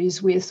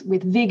issues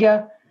with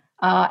vigour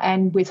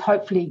and with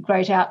hopefully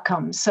great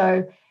outcomes.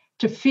 So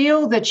to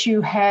feel that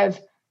you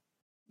have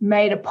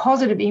made a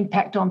positive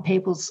impact on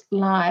people's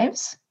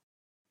lives,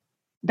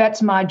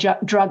 that's my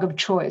drug of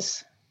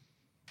choice.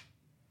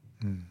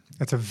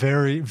 That's a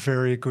very,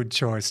 very good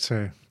choice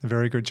too. A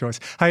very good choice.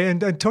 Hey,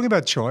 and talking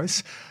about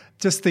choice,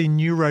 just the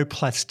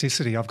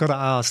neuroplasticity. I've got to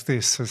ask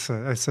this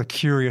as a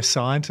curious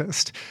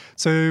scientist.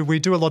 So we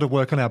do a lot of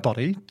work on our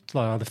body,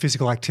 the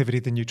physical activity,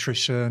 the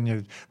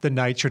nutrition, the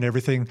nature and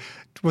everything.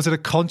 Was it a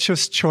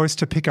conscious choice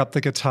to pick up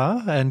the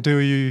guitar? And do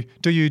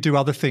you do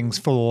other things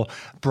for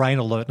brain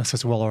alertness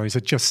as well, or is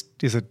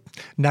it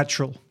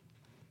natural?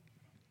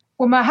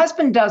 Well, my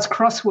husband does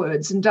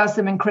crosswords and does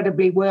them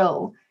incredibly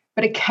well.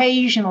 But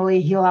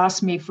occasionally he'll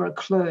ask me for a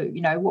clue,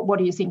 what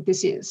do you think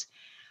this is?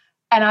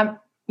 And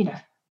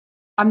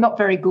I'm not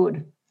very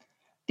good.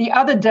 The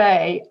other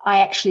day I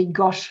actually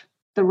got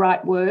the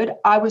right word.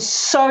 I was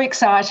so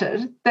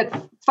excited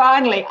that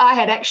finally I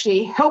had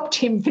actually helped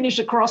him finish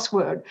a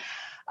crossword.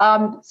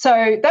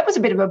 So that was a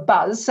bit of a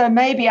buzz. So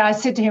maybe I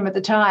said to him at the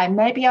time,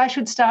 maybe I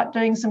should start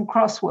doing some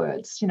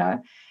crosswords,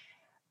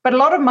 But a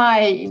lot of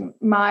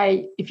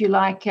my if you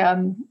like,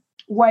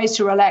 ways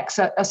to relax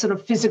are sort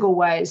of physical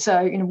ways.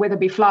 So, whether it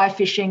be fly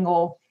fishing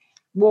or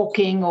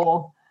walking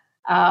or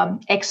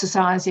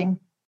exercising,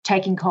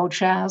 taking cold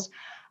showers.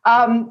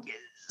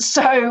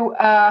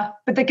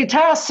 But the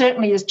guitar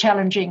certainly is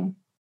challenging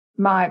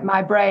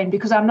my brain,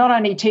 because I'm not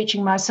only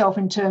teaching myself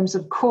in terms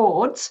of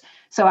chords,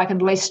 so I can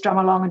at least strum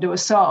along and do a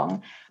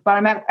song, but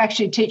I'm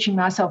actually teaching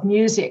myself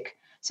music.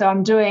 So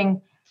I'm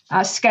doing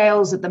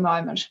scales at the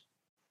moment.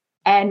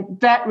 And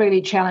that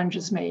really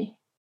challenges me,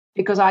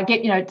 because I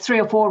get, 3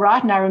 or 4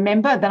 right and I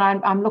remember, then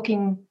I'm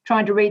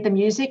trying to read the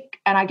music,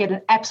 and I get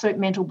an absolute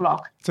mental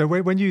block. So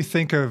when you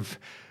think of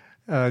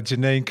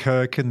Janine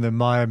Kirk and the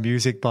Myer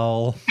Music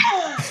Bowl,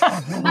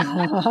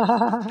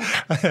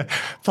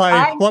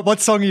 playing, what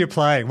song are you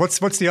playing?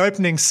 What's the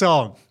opening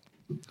song?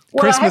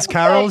 Well, Christmas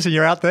carols, and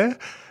you're out there?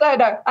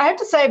 No. I have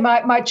to say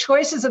my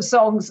choices of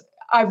songs,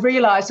 I've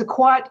realised, are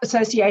quite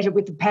associated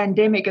with the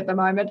pandemic at the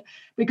moment,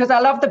 because I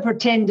love the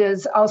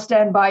Pretenders, I'll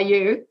Stand By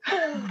You.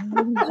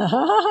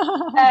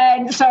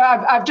 And so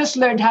I've just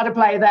learned how to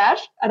play that,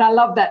 and I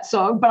love that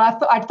song. But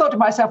I thought to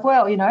myself,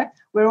 well,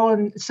 we're all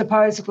in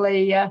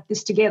supposedly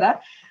this together.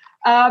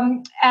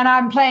 And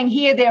I'm playing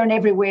Here, There and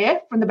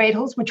Everywhere from the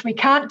Beatles, which we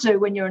can't do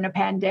when you're in a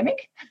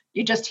pandemic.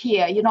 You're just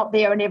here. You're not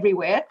there and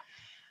everywhere.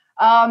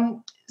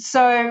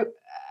 So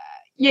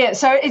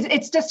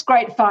it's just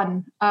great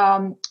fun,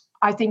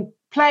 I think,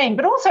 playing.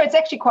 But also it's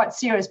actually quite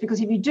serious,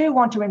 because if you do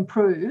want to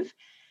improve,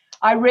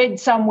 I read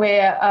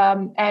somewhere,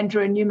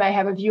 Andrew, and you may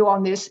have a view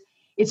on this,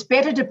 it's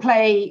better to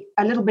play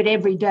a little bit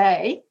every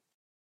day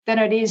than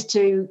it is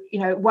to,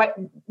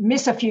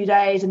 miss a few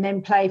days and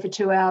then play for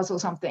 2 hours or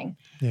something.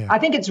 Yeah. I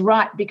think it's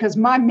right, because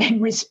my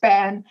memory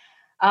span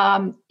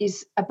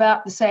is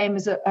about the same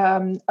as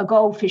a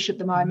goldfish at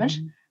the moment.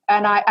 Mm-hmm.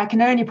 And I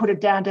can only put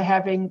it down to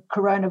having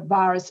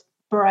coronavirus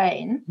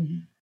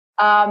brain,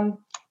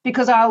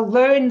 because I'll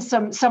learn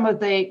some of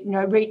the,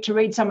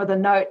 read some of the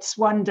notes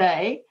one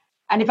day.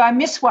 And if I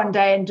miss one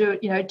day and do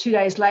it, 2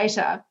 days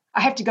later,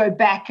 I have to go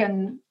back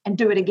and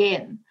do it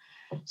again.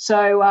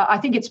 So I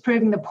think it's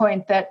proving the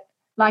point that,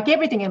 like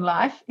everything in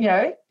life,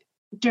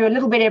 do a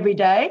little bit every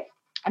day.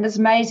 And it's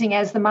amazing,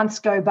 as the months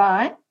go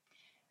by,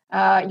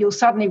 you'll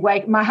suddenly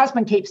wake. My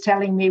husband keeps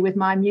telling me, with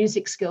my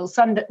music skills,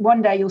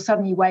 one day you'll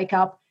suddenly wake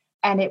up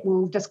and it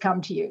will just come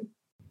to you.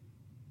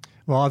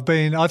 Well,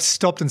 I've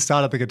stopped and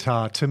started the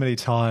guitar too many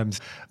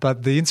times,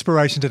 but the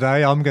inspiration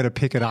today, I'm going to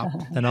pick it up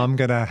and I'm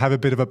going to have a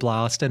bit of a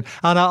blast. And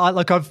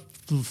I've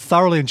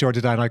thoroughly enjoyed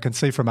today, and I can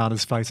see from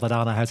Anna's face that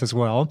Anna has as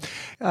well.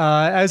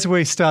 As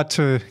we start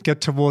to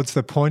get towards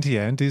the pointy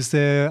end, is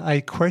there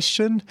a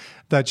question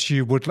that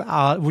you would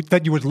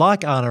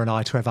like Anna and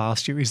I to have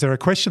asked you? Is there a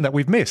question that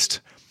we've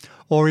missed,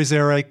 or is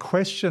there a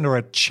question or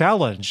a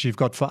challenge you've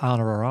got for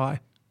Anna or I?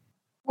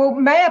 Well,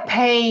 may I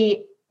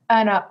pay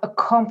Anna a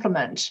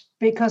compliment,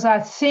 because I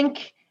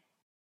think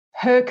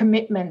her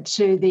commitment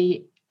to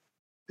the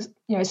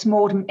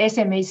small to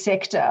SME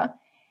sector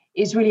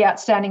is really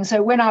outstanding.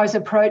 So when I was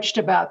approached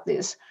about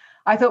this,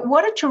 I thought,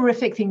 what a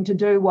terrific thing to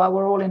do while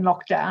we're all in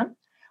lockdown.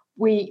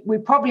 We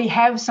probably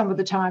have some of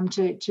the time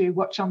to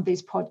watch some of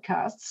these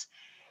podcasts.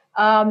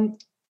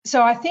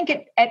 So I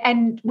think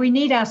and we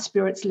need our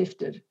spirits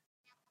lifted.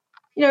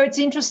 It's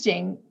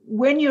interesting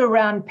when you're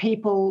around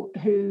people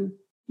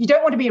you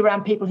don't want to be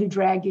around people who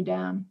drag you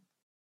down.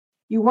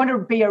 You want to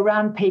be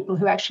around people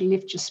who actually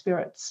lift your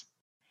spirits.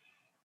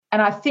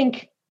 And I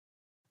think,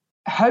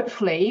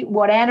 hopefully,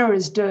 what Anna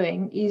is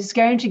doing is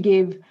going to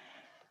give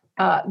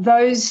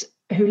those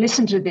who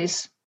listen to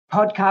this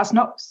podcast,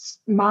 not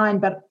mine,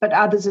 but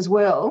others as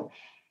well,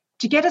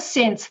 to get a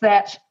sense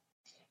that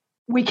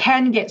we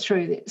can get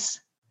through this.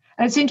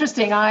 And it's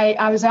interesting,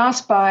 I was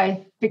asked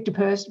by Victor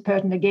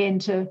Purton again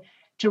to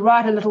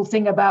write a little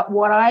thing about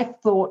what I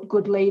thought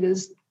good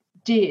leaders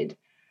did.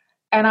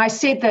 And I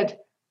said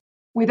that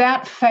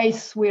without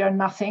faith, we are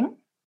nothing.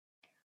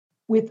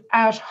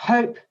 Without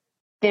hope,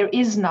 there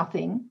is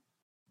nothing.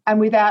 And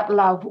without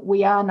love,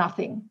 we are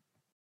nothing.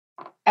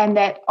 And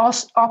that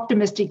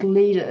optimistic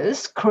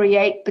leaders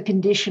create the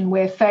condition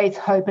where faith,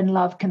 hope, and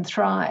love can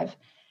thrive.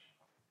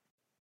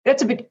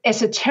 That's a bit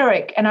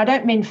esoteric, and I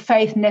don't mean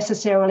faith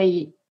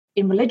necessarily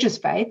in religious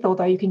faith,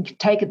 although you can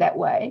take it that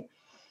way.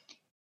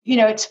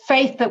 It's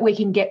faith that we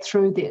can get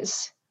through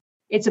this.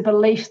 It's a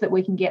belief that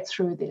we can get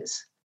through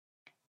this.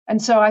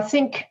 And so I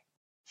think,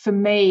 for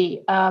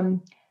me,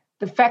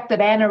 the fact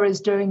that Anna is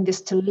doing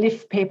this to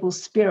lift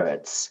people's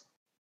spirits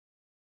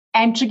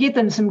and to give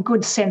them some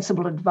good,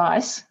 sensible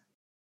advice,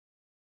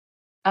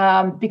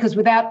 because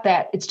without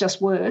that, it's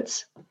just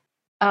words,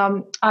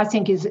 I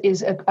think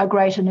is a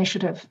great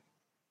initiative.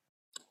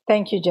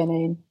 Thank you,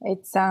 Janine.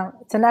 It's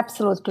an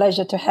absolute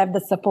pleasure to have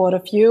the support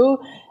of you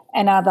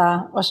and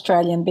other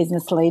Australian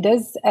business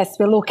leaders as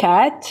we look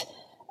at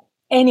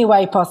any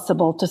way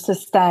possible to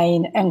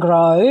sustain and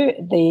grow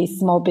the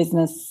small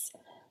business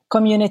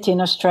community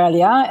in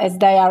Australia, as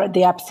they are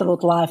the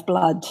absolute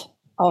lifeblood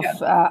of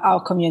our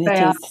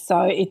communities.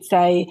 So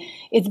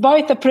it's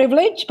both a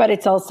privilege, but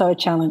it's also a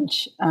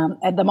challenge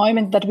at the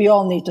moment that we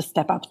all need to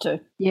step up to.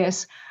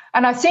 Yes.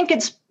 And I think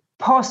it's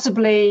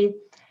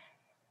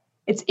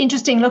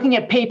interesting looking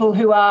at people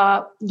who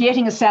are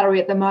getting a salary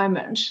at the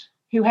moment,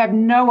 who have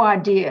no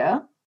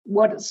idea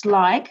what it's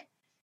like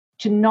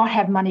to not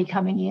have money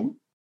coming in,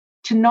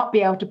 to not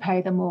be able to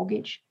pay the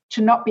mortgage,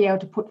 to not be able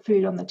to put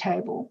food on the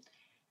table.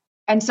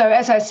 And so,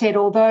 as I said,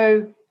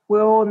 although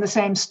we're all in the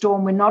same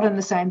storm, we're not in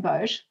the same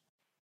boat.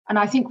 And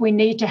I think we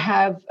need to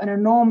have an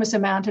enormous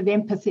amount of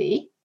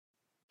empathy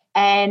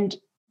and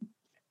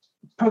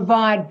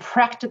provide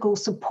practical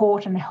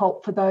support and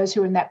help for those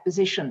who are in that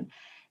position,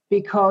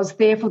 because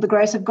there, for the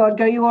grace of God,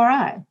 go you or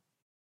I.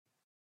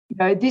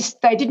 They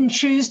didn't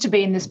choose to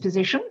be in this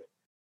position.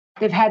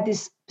 They've had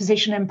this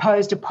position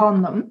imposed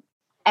upon them.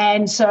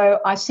 And so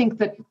I think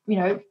that,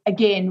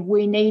 again,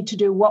 we need to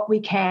do what we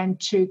can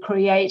to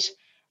create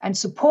and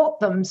support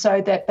them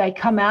so that they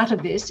come out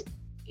of this,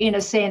 in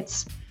a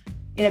sense,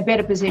 in a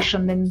better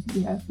position than,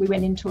 we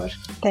went into it.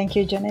 Thank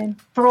you, Janine.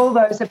 For all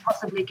those that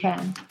possibly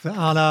can.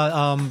 Anna,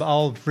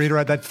 I'll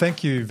reiterate that.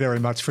 Thank you very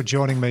much for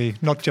joining me,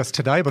 not just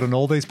today, but on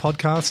all these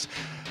podcasts.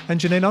 And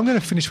Janine, I'm going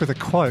to finish with a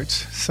quote.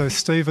 So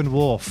Stephen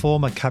Waugh,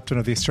 former captain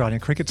of the Australian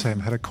cricket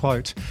team, had a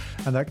quote,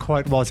 and that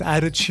quote was,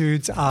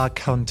 "Attitudes are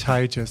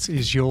contagious.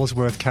 Is yours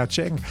worth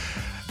catching?"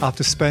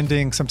 After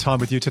spending some time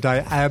with you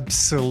today,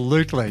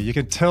 absolutely. You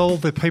can tell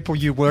the people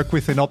you work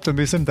with in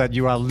Optimism that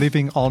you are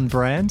living on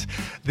brand.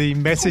 The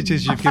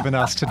messages you've given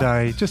us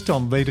today, just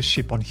on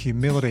leadership, on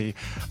humility,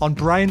 on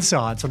brain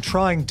science, on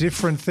trying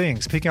different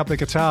things, picking up the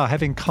guitar,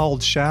 having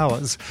cold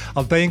showers,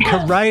 of being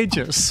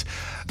courageous.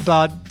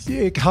 But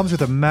it comes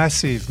with a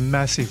massive,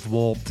 massive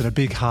warmth and a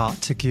big heart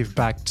to give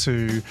back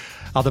to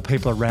other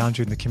people around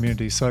you in the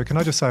community. So can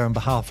I just say on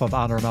behalf of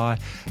Anna and I,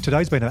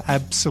 today's been an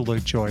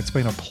absolute joy. It's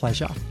been a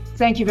pleasure.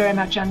 Thank you very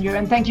much, Anya,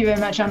 and thank you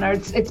very much, Anna.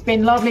 It's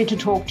been lovely to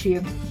talk to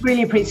you.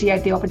 Really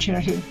appreciate the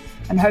opportunity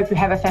and hope you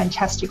have a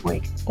fantastic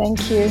week.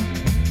 Thank you.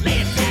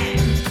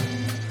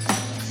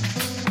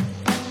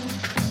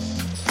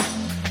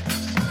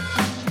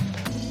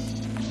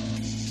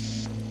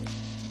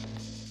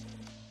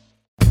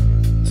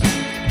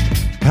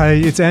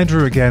 Hey, it's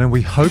Andrew again, and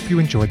we hope you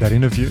enjoyed that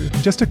interview.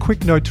 Just a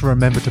quick note to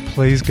remember to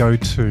please go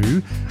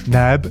to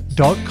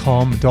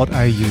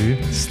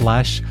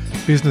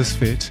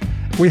nab.com.au/businessfit.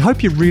 We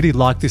hope you really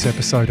liked this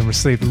episode and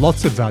received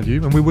lots of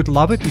value, and we would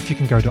love it if you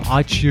can go to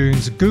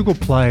iTunes, Google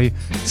Play,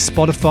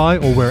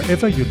 Spotify, or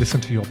wherever you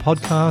listen to your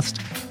podcast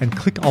and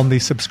click on the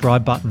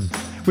subscribe button.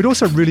 We'd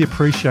also really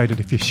appreciate it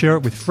if you share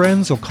it with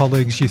friends or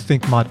colleagues you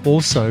think might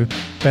also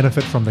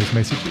benefit from these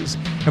messages.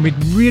 And we'd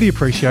really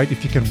appreciate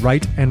if you can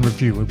rate and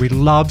review it. We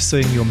love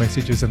seeing your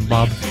messages and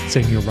love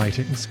seeing your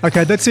ratings.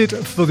 Okay, that's it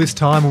for this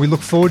time. We look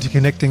forward to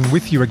connecting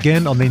with you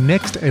again on the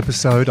next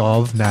episode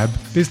of NAB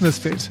Business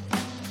Fit.